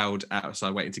the crowd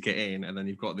outside waiting to get in, and then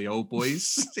you've got the old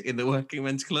boys in the working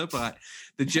men's club. Like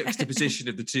the juxtaposition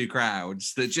of the two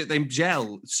crowds, they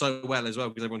gel so well as well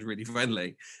because everyone's really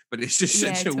friendly, but it's just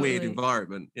such a weird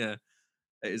environment. Yeah,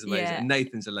 it is amazing. And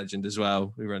Nathan's a legend as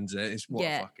well, who runs it. It's what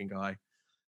a fucking guy.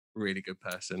 Really good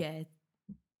person. Yeah.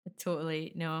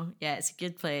 Totally. No, it's a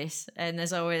good place. And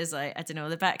there's always like, I don't know,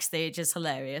 the backstage is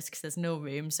hilarious because there's no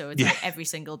room. So it's like every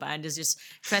single band is just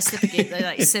dressed up against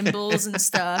like cymbals and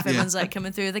stuff. Everyone's like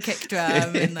coming through the kick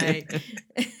drum and like.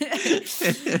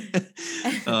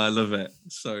 Oh, I love it.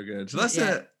 So good. So that's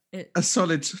a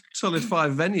solid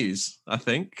 5 venues, I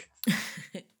think.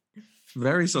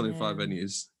 Very solid 5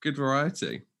 venues. Good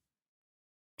variety.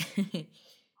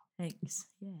 Thanks.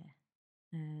 Yeah.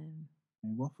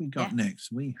 And what have we got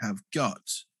next? We have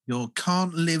got your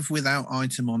Can't Live Without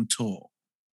item on tour.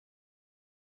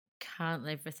 Can't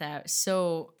live without.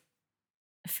 So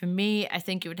for me, I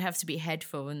think it would have to be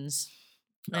headphones.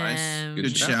 Nice.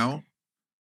 Good shout.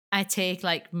 I take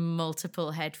like multiple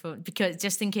headphones because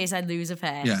just in case I lose a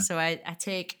pair. Yeah. So I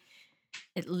take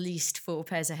at least 4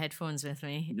 pairs of headphones with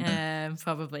me.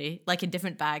 Probably like in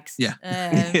different bags. Yeah.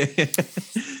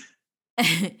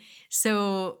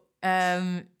 So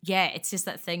it's just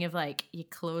that thing of like you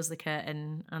close the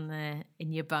curtain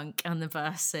in your bunk on the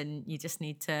bus and you just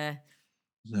need to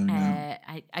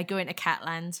I go into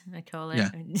Catland, I call it. Yeah.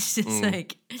 It's just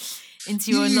like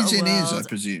into your own little in-ears, world. I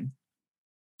presume.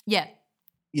 Yeah.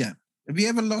 Have you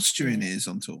ever lost your in-ears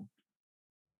on tour?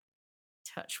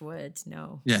 Touch wood,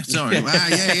 no. Yeah, sorry. Touch wood.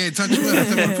 I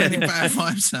thought we were putting bad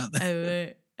vibes out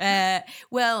there.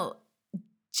 Well,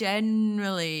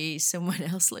 generally someone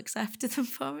else looks after them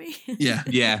for me.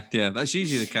 Yeah, that's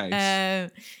usually the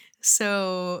case.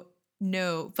 So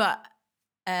no, but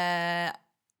no,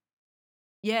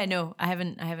 I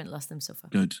haven't lost them so far.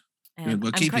 Good.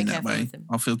 Well, keep it that way.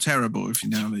 I'll feel terrible if you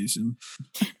now lose them.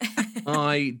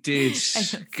 I did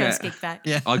first gig back.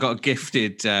 Yeah. I got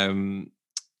gifted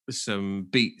some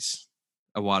Beats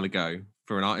a while ago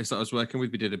for an artist that I was working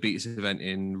with. We did a Beats event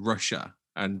in Russia.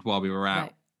 And while we were out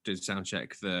Right. doing sound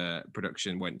check, the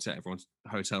production went to everyone's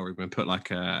hotel room and put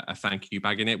like a thank you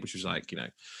bag in it, which was like, you know,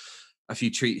 a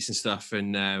few treats and stuff,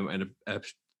 and a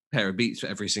pair of beats for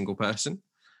every single person,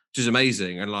 which is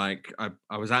amazing. And like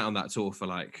I was out on that tour for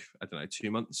like, I don't know,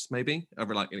 2 months maybe,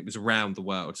 over like, and it was around the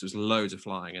world, so it was loads of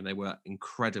flying, and they were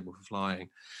incredible for flying.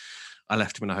 I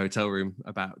left them in a hotel room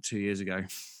about 2 years ago.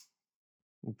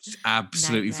 Just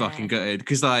absolutely fucking gutted,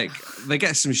 because like they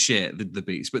get some shit, the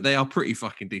Beats, but they are pretty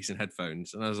fucking decent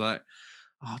headphones. And I was like,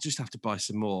 I'll just have to buy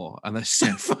some more, and they're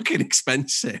so fucking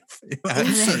expensive. But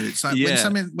also, it's like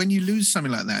when you lose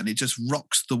something like that, and it just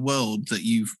rocks the world that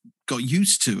you've got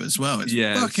used to as well. It's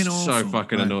fucking awful. So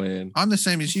fucking annoying. I'm the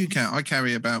same as you, Kat. I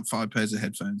carry about 5 pairs of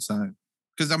headphones, so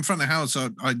because I'm front of house, so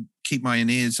I keep my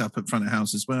in-ears up at front of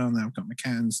house as well. Now I've got my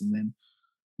cans, and then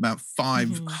about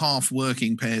 5 half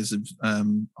working pairs of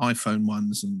iPhone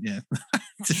ones, and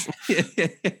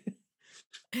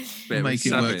make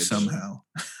it work somehow.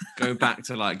 Going back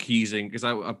to like using, because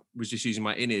I was just using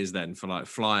my in-ears then for like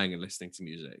flying and listening to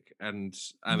music. And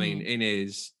I mean,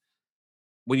 in-ears,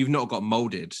 when you've not got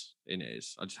molded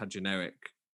in-ears, I just had generic.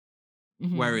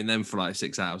 Wearing them for like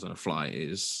 6 hours on a flight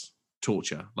is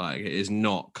torture. Like, it is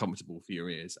not comfortable for your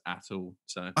ears at all.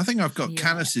 So I think I've got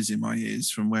calluses in my ears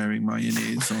from wearing my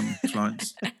in-ears on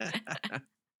flights.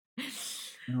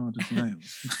 Oh, just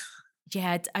nails.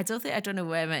 Yeah, I don't want to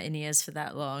wear my in-ears for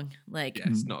that long. Like, yeah,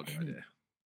 it's not a good idea.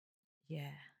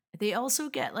 Yeah, they also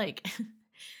get like,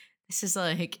 this is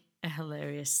like a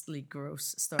hilariously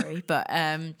gross story, but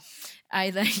I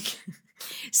like,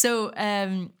 so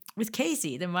with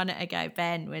Casey, the monitor guy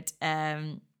Ben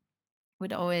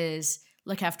would always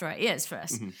look after our ears for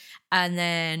us, and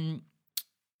then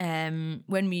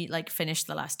when we like finished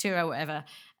the last tour or whatever,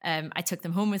 I took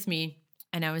them home with me.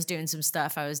 And I was doing some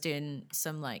stuff. I was doing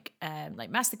some like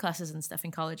masterclasses and stuff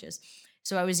in colleges.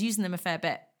 So I was using them a fair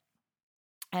bit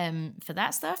for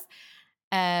that stuff.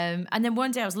 And then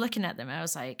one day I was looking at them and I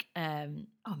was like,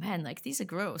 oh man, like these are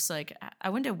gross. Like, I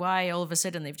wonder why all of a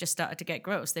sudden they've just started to get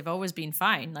gross. They've always been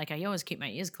fine. Like, I always keep my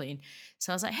ears clean.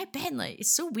 So I was like, hey, Ben, like,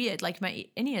 it's so weird. Like, my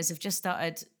in-ears have just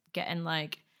started getting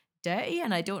like dirty,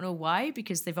 and I don't know why,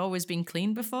 because they've always been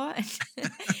clean before. And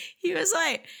he was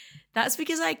like, that's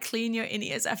because I clean your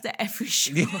in-ears after every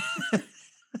show.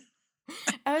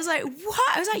 I was like,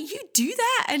 what? I was like, you do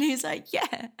that? And he's like, yeah.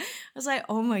 I was like,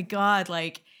 oh my God,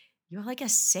 like, you're like a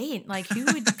saint. Like, who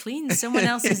would clean someone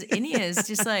else's in-ears?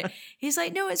 Just like, he's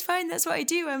like, no, it's fine. That's what I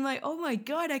do. I'm like, oh my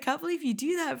God, I can't believe you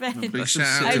do that, Ben.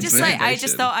 I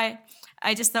just thought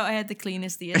I had the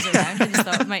cleanest ears around. I just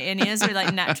thought my in-ears were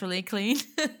like naturally clean.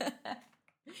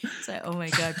 It's like, oh my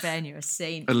God, Ben, you're a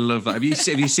saint. I love that. Have you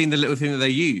seen the little thing that they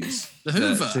use? The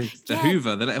Hoover.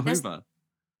 Hoover, the little Hoover.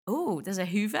 Oh, there's a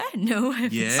Hoover? No.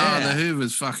 Yeah. Oh, the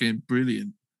Hoover's fucking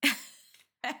brilliant.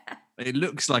 It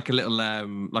looks like a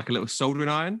little soldering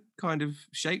iron kind of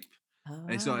shape.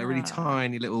 And it's got a really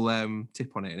tiny little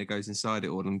tip on it, and it goes inside it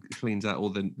all and cleans out all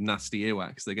the nasty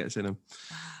earwax that gets in them.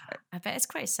 I bet it's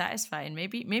quite satisfying.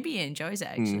 Maybe he enjoys it,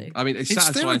 actually. I mean, it's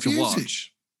satisfying to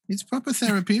watch. It's proper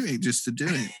therapeutic just to do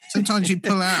it. Sometimes you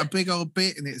pull out a big old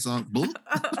bit and it's like,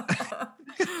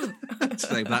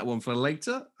 save that one for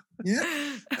later. Yeah.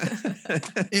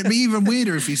 It'd be even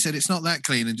weirder if he said it's not that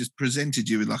clean and just presented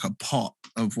you with like a pot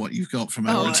of what you've got from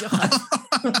our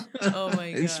Oh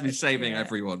my God. It's be saving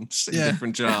everyone in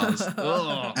different jars.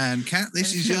 And Kat,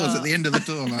 this is yours at the end of the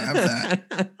door. Like, have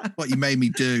that. What you made me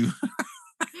do.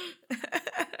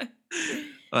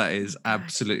 That is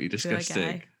absolutely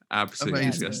disgusting. Absolutely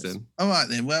disgusting. All right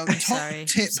then. Well, top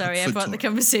tip. Sorry, I brought the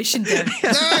conversation down. No,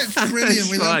 it's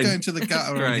brilliant. We love going to the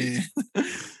gutter around here.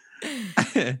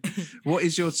 What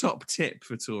is your top tip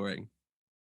for touring?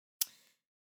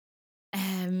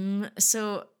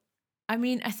 So, I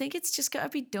mean, I think it's just got to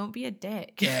be, don't be a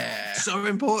dick. Yeah. So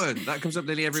important. That comes up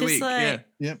nearly every week. Like,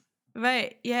 yeah.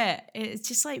 Right. Yeah. It's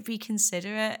just like, be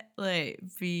considerate, like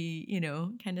be,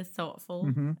 kind of thoughtful.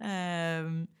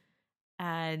 And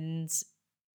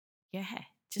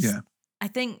I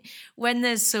think when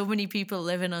there's so many people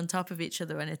living on top of each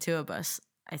other on a tour bus,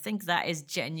 I think that is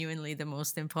genuinely the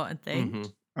most important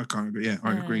thing. I can't agree. Yeah,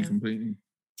 I agree completely.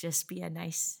 Just be a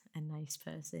nice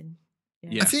person.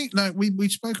 I think like we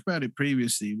spoke about it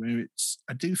previously, where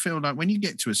I do feel like when you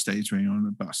get to a stage where you're on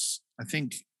a bus, I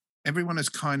think everyone has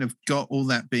kind of got all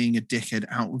that being a dickhead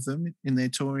out of them in their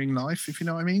touring life, if you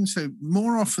know what I mean. So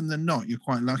more often than not, you're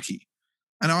quite lucky.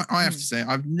 And I have to say,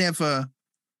 I've never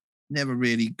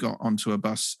really got onto a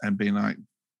bus and been like,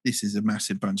 this is a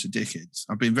massive bunch of dickheads.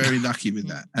 I've been very lucky with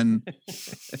that. And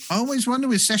I always wonder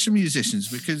with session musicians,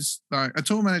 because like a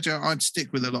tour manager, I'd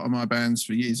stick with a lot of my bands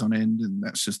for years on end, and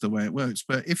that's just the way it works.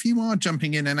 But if you are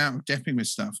jumping in and out of depping with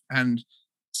stuff and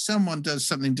someone does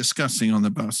something disgusting on the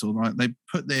bus, or like they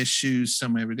put their shoes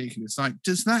somewhere ridiculous, like,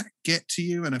 does that get to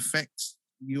you and affect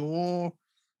your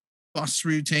bus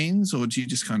routines, or do you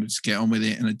just kind of just get on with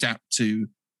it and adapt to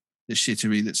the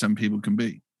shittery that some people can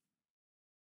be?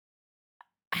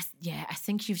 I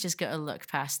think you've just got to look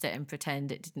past it and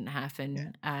pretend it didn't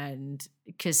happen. And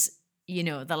because,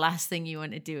 the last thing you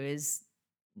want to do is,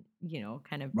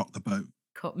 kind of rock the boat,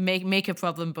 make a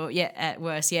problem boat. Yeah. At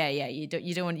worst. Yeah. You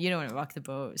don't want to rock the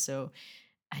boat. So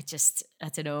I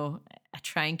don't know. I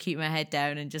try and keep my head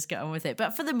down and just get on with it.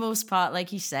 But for the most part,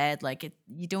 like you said, like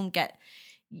you'll get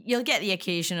the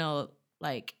occasional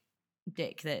like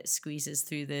dick that squeezes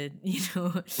through the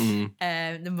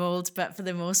the mold, but for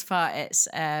the most part it's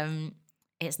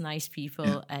nice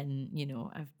people. And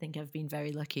I think I've been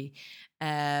very lucky,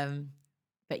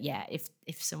 but yeah,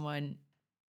 if someone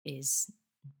is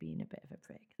being a bit of a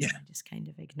prick, then I just kind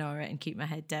of ignore it and keep my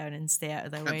head down and stay out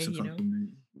of their way.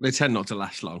 They tend not to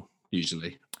last long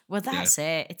usually. Well, that's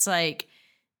it. It's like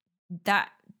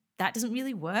that doesn't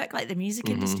really work. Like the music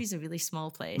industry is a really small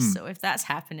place, so if that's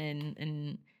happening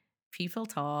and people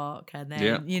talk, and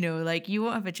then like you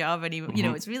won't have a job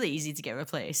anymore. It's really easy to get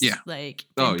replaced. Like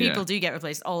people do get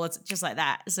replaced all just like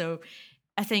that. So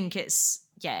I think it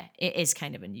is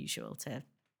kind of unusual to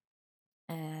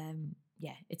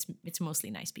it's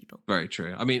mostly nice people. Very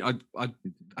true. I mean, I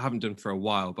haven't done for a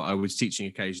while, but I was teaching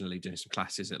occasionally, doing some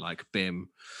classes at like BIM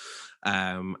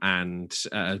and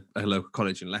a local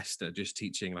college in Leicester, just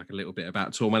teaching like a little bit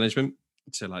about tour management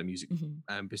to like music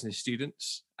business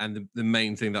students. And the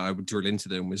main thing that I would drill into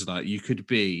them was like, you could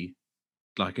be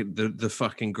like the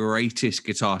fucking greatest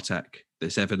guitar tech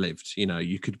that's ever lived.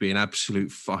 You could be an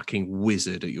absolute fucking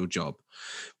wizard at your job,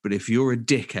 but if you're a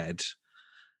dickhead,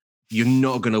 you're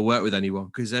not going to work with anyone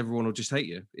because everyone will just hate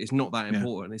you. It's not that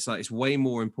important. It's like, it's way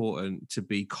more important to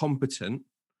be competent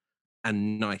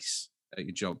and nice at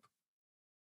your job.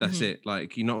 That's it.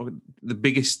 Like, the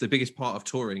biggest part of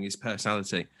touring is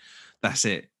personality. That's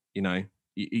it. You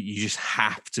just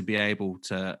have to be able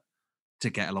to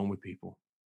get along with people,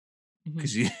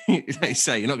 because they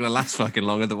say you're not going to last fucking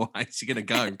long, otherwise you're going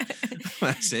to go.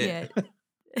 That's it. Yeah,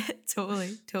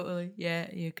 totally. Yeah,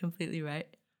 you're completely right.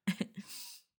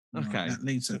 Okay,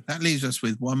 that leaves us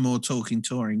with one more talking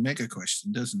touring mega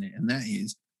question, doesn't it? And that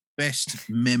is best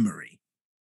memory.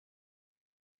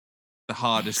 The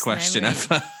hardest question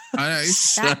ever. I know, it's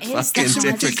so fucking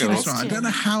difficult. I don't know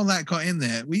how that got in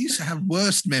there. We used to have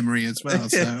worst memory as well,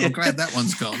 so I'm glad that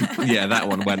one's gone. Yeah, that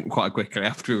one went quite quickly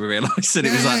after we realised that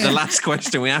it was like the last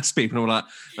question we asked people, and we're like,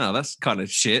 oh, that's kind of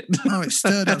shit. Oh, it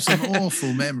stirred up some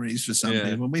awful memories for some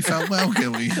people, and we felt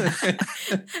welcome.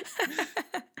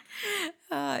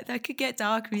 That could get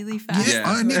dark really fast.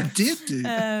 Yeah, and it did, dude.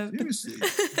 Seriously,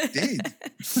 it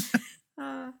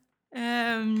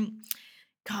did.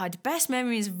 God, best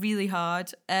memory is really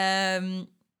hard. God,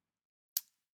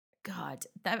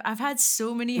 I've had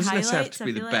so many highlights. Have to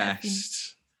be the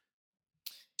best.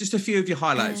 Just a few of your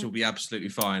highlights will be absolutely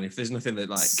fine. If there's nothing that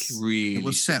like really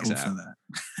we'll settle for that.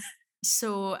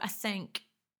 So I think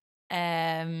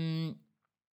there's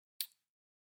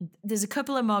a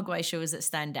couple of Mogwai shows that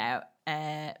stand out.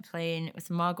 Playing with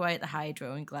Mogwai at the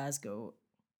Hydro in Glasgow,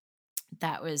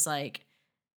 that was like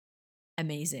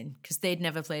amazing because they'd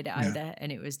never played it either, and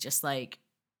it was just like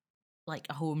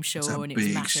a home show, and it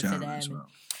was massive for them. Well.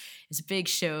 It's a big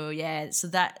show, yeah. So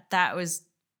that was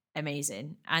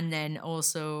amazing. And then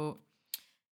also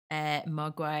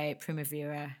Mogwai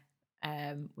Primavera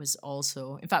was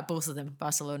also, in fact, both of them,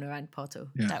 Barcelona and Porto.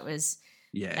 Yeah. That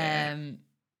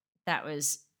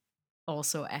was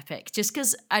also epic. Just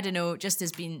because, I don't know, just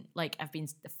as been like, I've been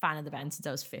a fan of the band since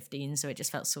I was 15, so it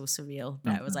just felt so surreal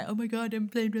that I was like, oh my God, I'm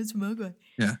playing drums for Mogwai.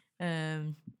 Yeah.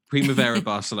 Primavera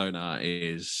Barcelona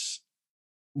is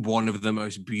one of the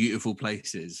most beautiful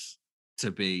places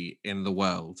to be in the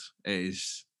world. It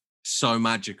is so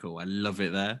magical. I love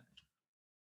it there.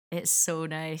 It's so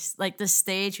nice. Like the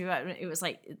stage, it was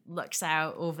like, it looks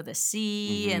out over the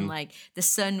sea, and like the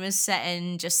sun was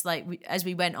setting, just like as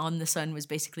we went on, the sun was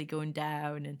basically going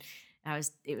down, and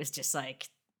it was just like,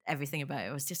 everything about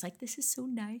it was just like, this is so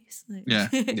nice. Like,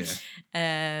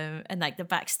 and like the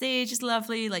backstage is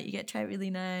lovely. Like you get treated really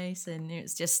nice, and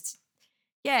it's just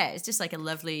like a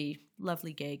lovely,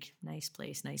 lovely gig. Nice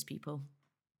place, nice people.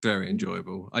 Very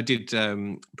enjoyable. I did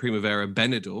Primavera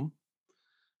Benidorm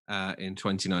in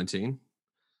 2019.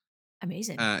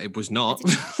 Amazing. It was not.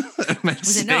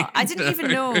 Was it not? I didn't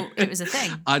even know it was a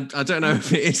thing. I don't know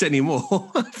if it is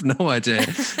anymore. I have no idea.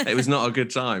 It was not a good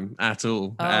time at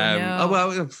all. No.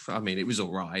 Well, I mean, it was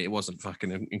all right. It wasn't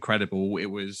fucking incredible. It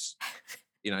was,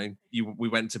 we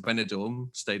went to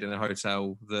Benidorm, stayed in a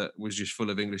hotel that was just full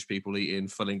of English people eating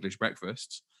full English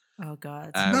breakfasts. Oh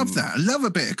God, love that. I love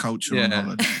a bit of culture on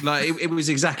holiday. Like it was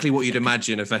exactly what you'd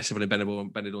imagine a festival in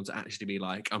Benidorm to actually be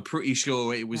like. I'm pretty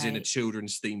sure it was in a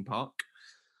children's theme park.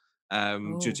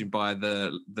 Judging by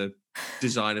the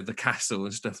design of the castle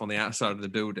and stuff on the outside of the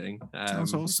building.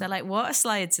 Sounds awesome. Is there like water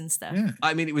slides and stuff? Yeah.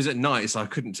 I mean, it was at night, so I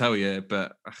couldn't tell you,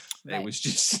 but it was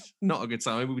just not a good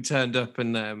time. I mean, we turned up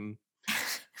and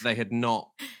they had not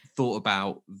thought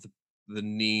about the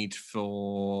need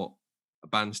for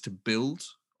bands to build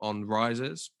on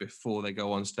risers before they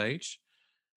go on stage,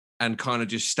 and kind of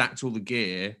just stacked all the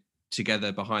gear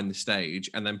together behind the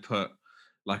stage and then put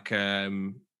like a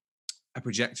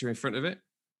projector in front of it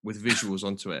with visuals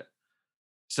onto it.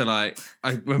 So like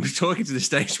I remember talking to the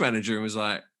stage manager and was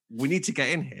like, we need to get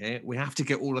in here. We have to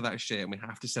get all of that shit and we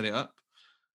have to set it up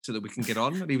so that we can get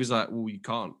on. And he was like, well, you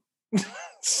can't.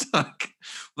 It's like,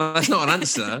 well, that's not an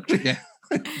answer. Yeah.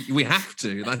 We have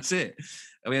to, that's it.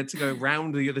 And we had to go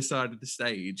round the other side of the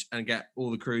stage and get all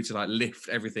the crew to like lift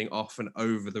everything off and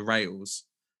over the rails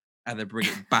and then bring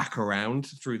it back around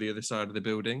through the other side of the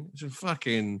building. It's a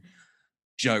fucking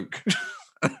joke.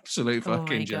 Absolute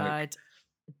fucking joke. Oh my God.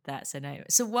 That's a nightmare.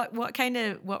 So what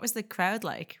was the crowd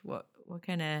like? What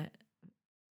kind of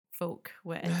folk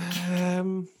were in the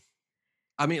gig?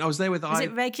 I mean, I was there with Was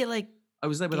it regular? I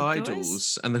was there with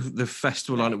Idols, and the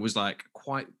festival lineup was like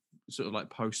quite sort of like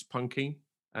post-punky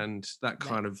and that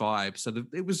kind of vibe. So the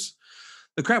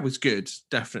crowd was good,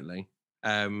 definitely.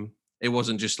 It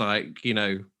wasn't just like,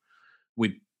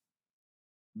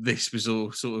 this was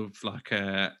all sort of like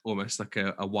almost like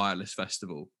a wireless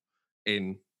festival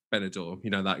in Benidorm,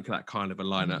 that kind of a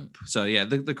lineup. So yeah,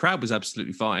 the crowd was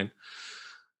absolutely fine.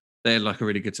 They had like a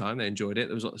really good time. They enjoyed it.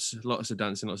 There was lots of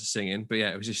dancing, lots of singing. But yeah,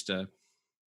 it was just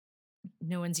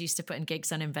no one's used to putting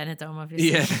gigs on in Benidorm,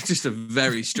 obviously. Yeah, just a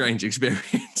very strange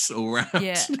experience all round.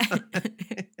 Yeah.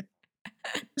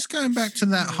 Just going back to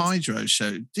that Hydro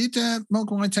show, did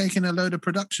Mogwai take in a load of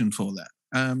production for that?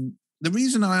 The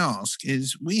reason I ask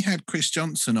is we had Chris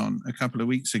Johnson on a couple of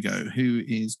weeks ago, who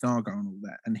is Gaga and all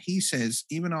that. And he says,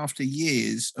 even after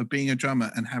years of being a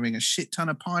drummer and having a shit ton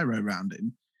of pyro around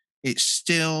him, it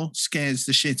still scares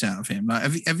the shit out of him. Like,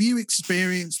 have you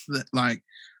experienced that, like,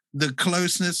 the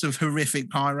closeness of horrific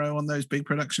pyro on those big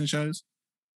production shows?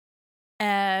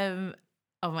 Oh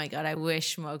my God, I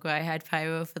wish Mogwai had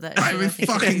pyro for that. It would be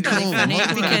fucking cool. Really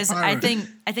funny because I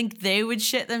think they would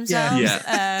shit themselves.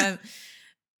 Yeah.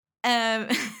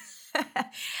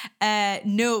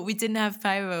 No, we didn't have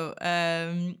pyro.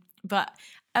 But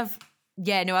I've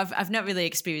not really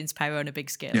experienced pyro on a big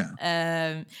scale.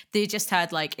 Yeah. They just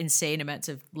had like insane amounts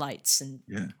of lights and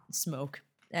smoke.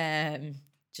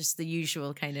 Just the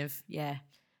usual kind of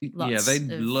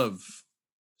love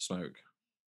smoke.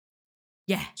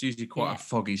 Yeah. It's usually quite a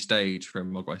foggy stage for a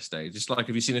Mogwai stage. It's like,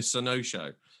 have you seen a Snow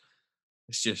show?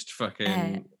 It's just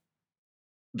fucking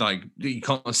like you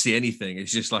can't see anything.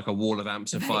 It's just like a wall of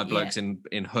amps and 5 blokes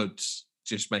in hoods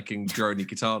just making droney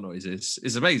guitar noises.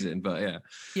 It's amazing, but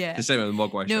yeah. The same with the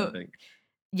Mogwai show, I think.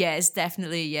 Yeah, it's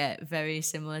definitely very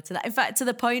similar to that. In fact, to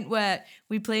the point where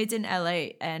we played in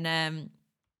LA and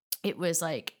it was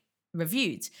like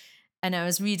reviewed, and I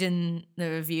was reading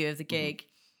the review of the gig,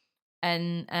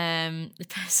 and the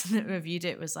person that reviewed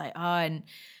it was like, and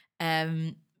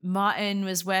Martin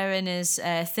was wearing his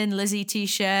Thin Lizzy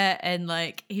t-shirt and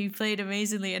like he played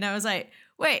amazingly, and I was like,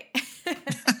 wait.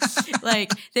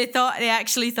 Like they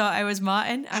actually thought I was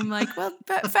Martin. I'm like, well,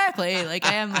 fair play. Like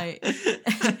I am like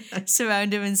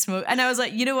surrounded in smoke. And I was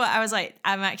like, you know what? I was like,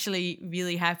 I'm actually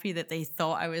really happy that they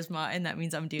thought I was Martin. That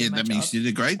means I'm doing my job. That means you did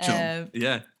a great job.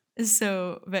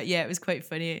 So, but yeah, it was quite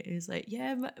funny. It was like,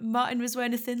 yeah, Martin was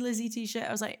wearing a Thin Lizzy t-shirt.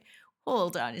 I was like,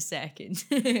 hold on a second.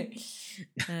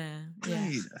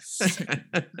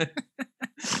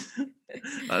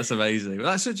 That's amazing. Well,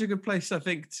 that's such a good place, I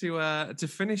think, to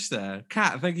finish there.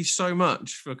 Kat, thank you so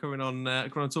much for coming on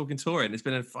Talking Touring. It's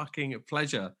been a fucking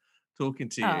pleasure talking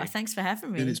to you. Oh, thanks for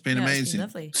having me. It's been amazing. It's been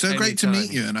lovely. So great to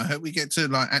meet you, and I hope we get to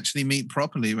like actually meet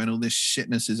properly when all this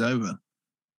shitness is over.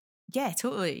 Yeah,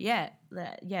 totally. Yeah.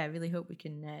 I really hope we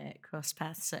can cross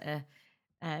paths at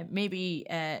maybe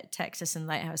Texas and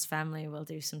Lighthouse Family will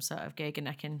do some sort of gig and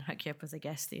I can hook you up with a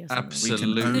guestie or something.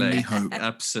 Absolutely. We can only hope.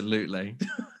 Absolutely.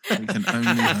 We can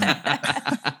only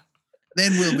hope.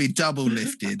 Then we'll be double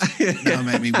lifted. That'll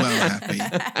make me well happy.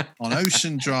 On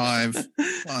Ocean Drive.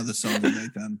 What other song have they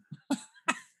done?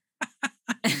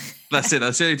 That's it.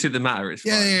 That's the only two that matter. It's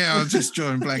fine. Yeah. I'm just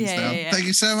drawing blanks now. Yeah. Thank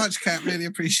you so much, Kat. Really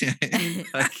appreciate it.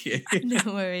 Thank you. No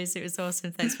worries. It was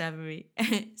awesome. Thanks for having me.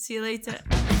 See you later.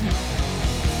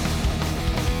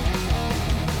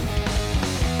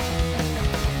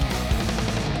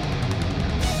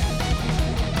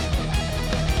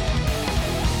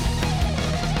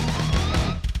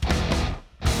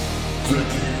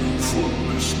 Thank you for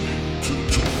listening to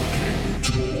Talking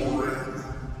Touring.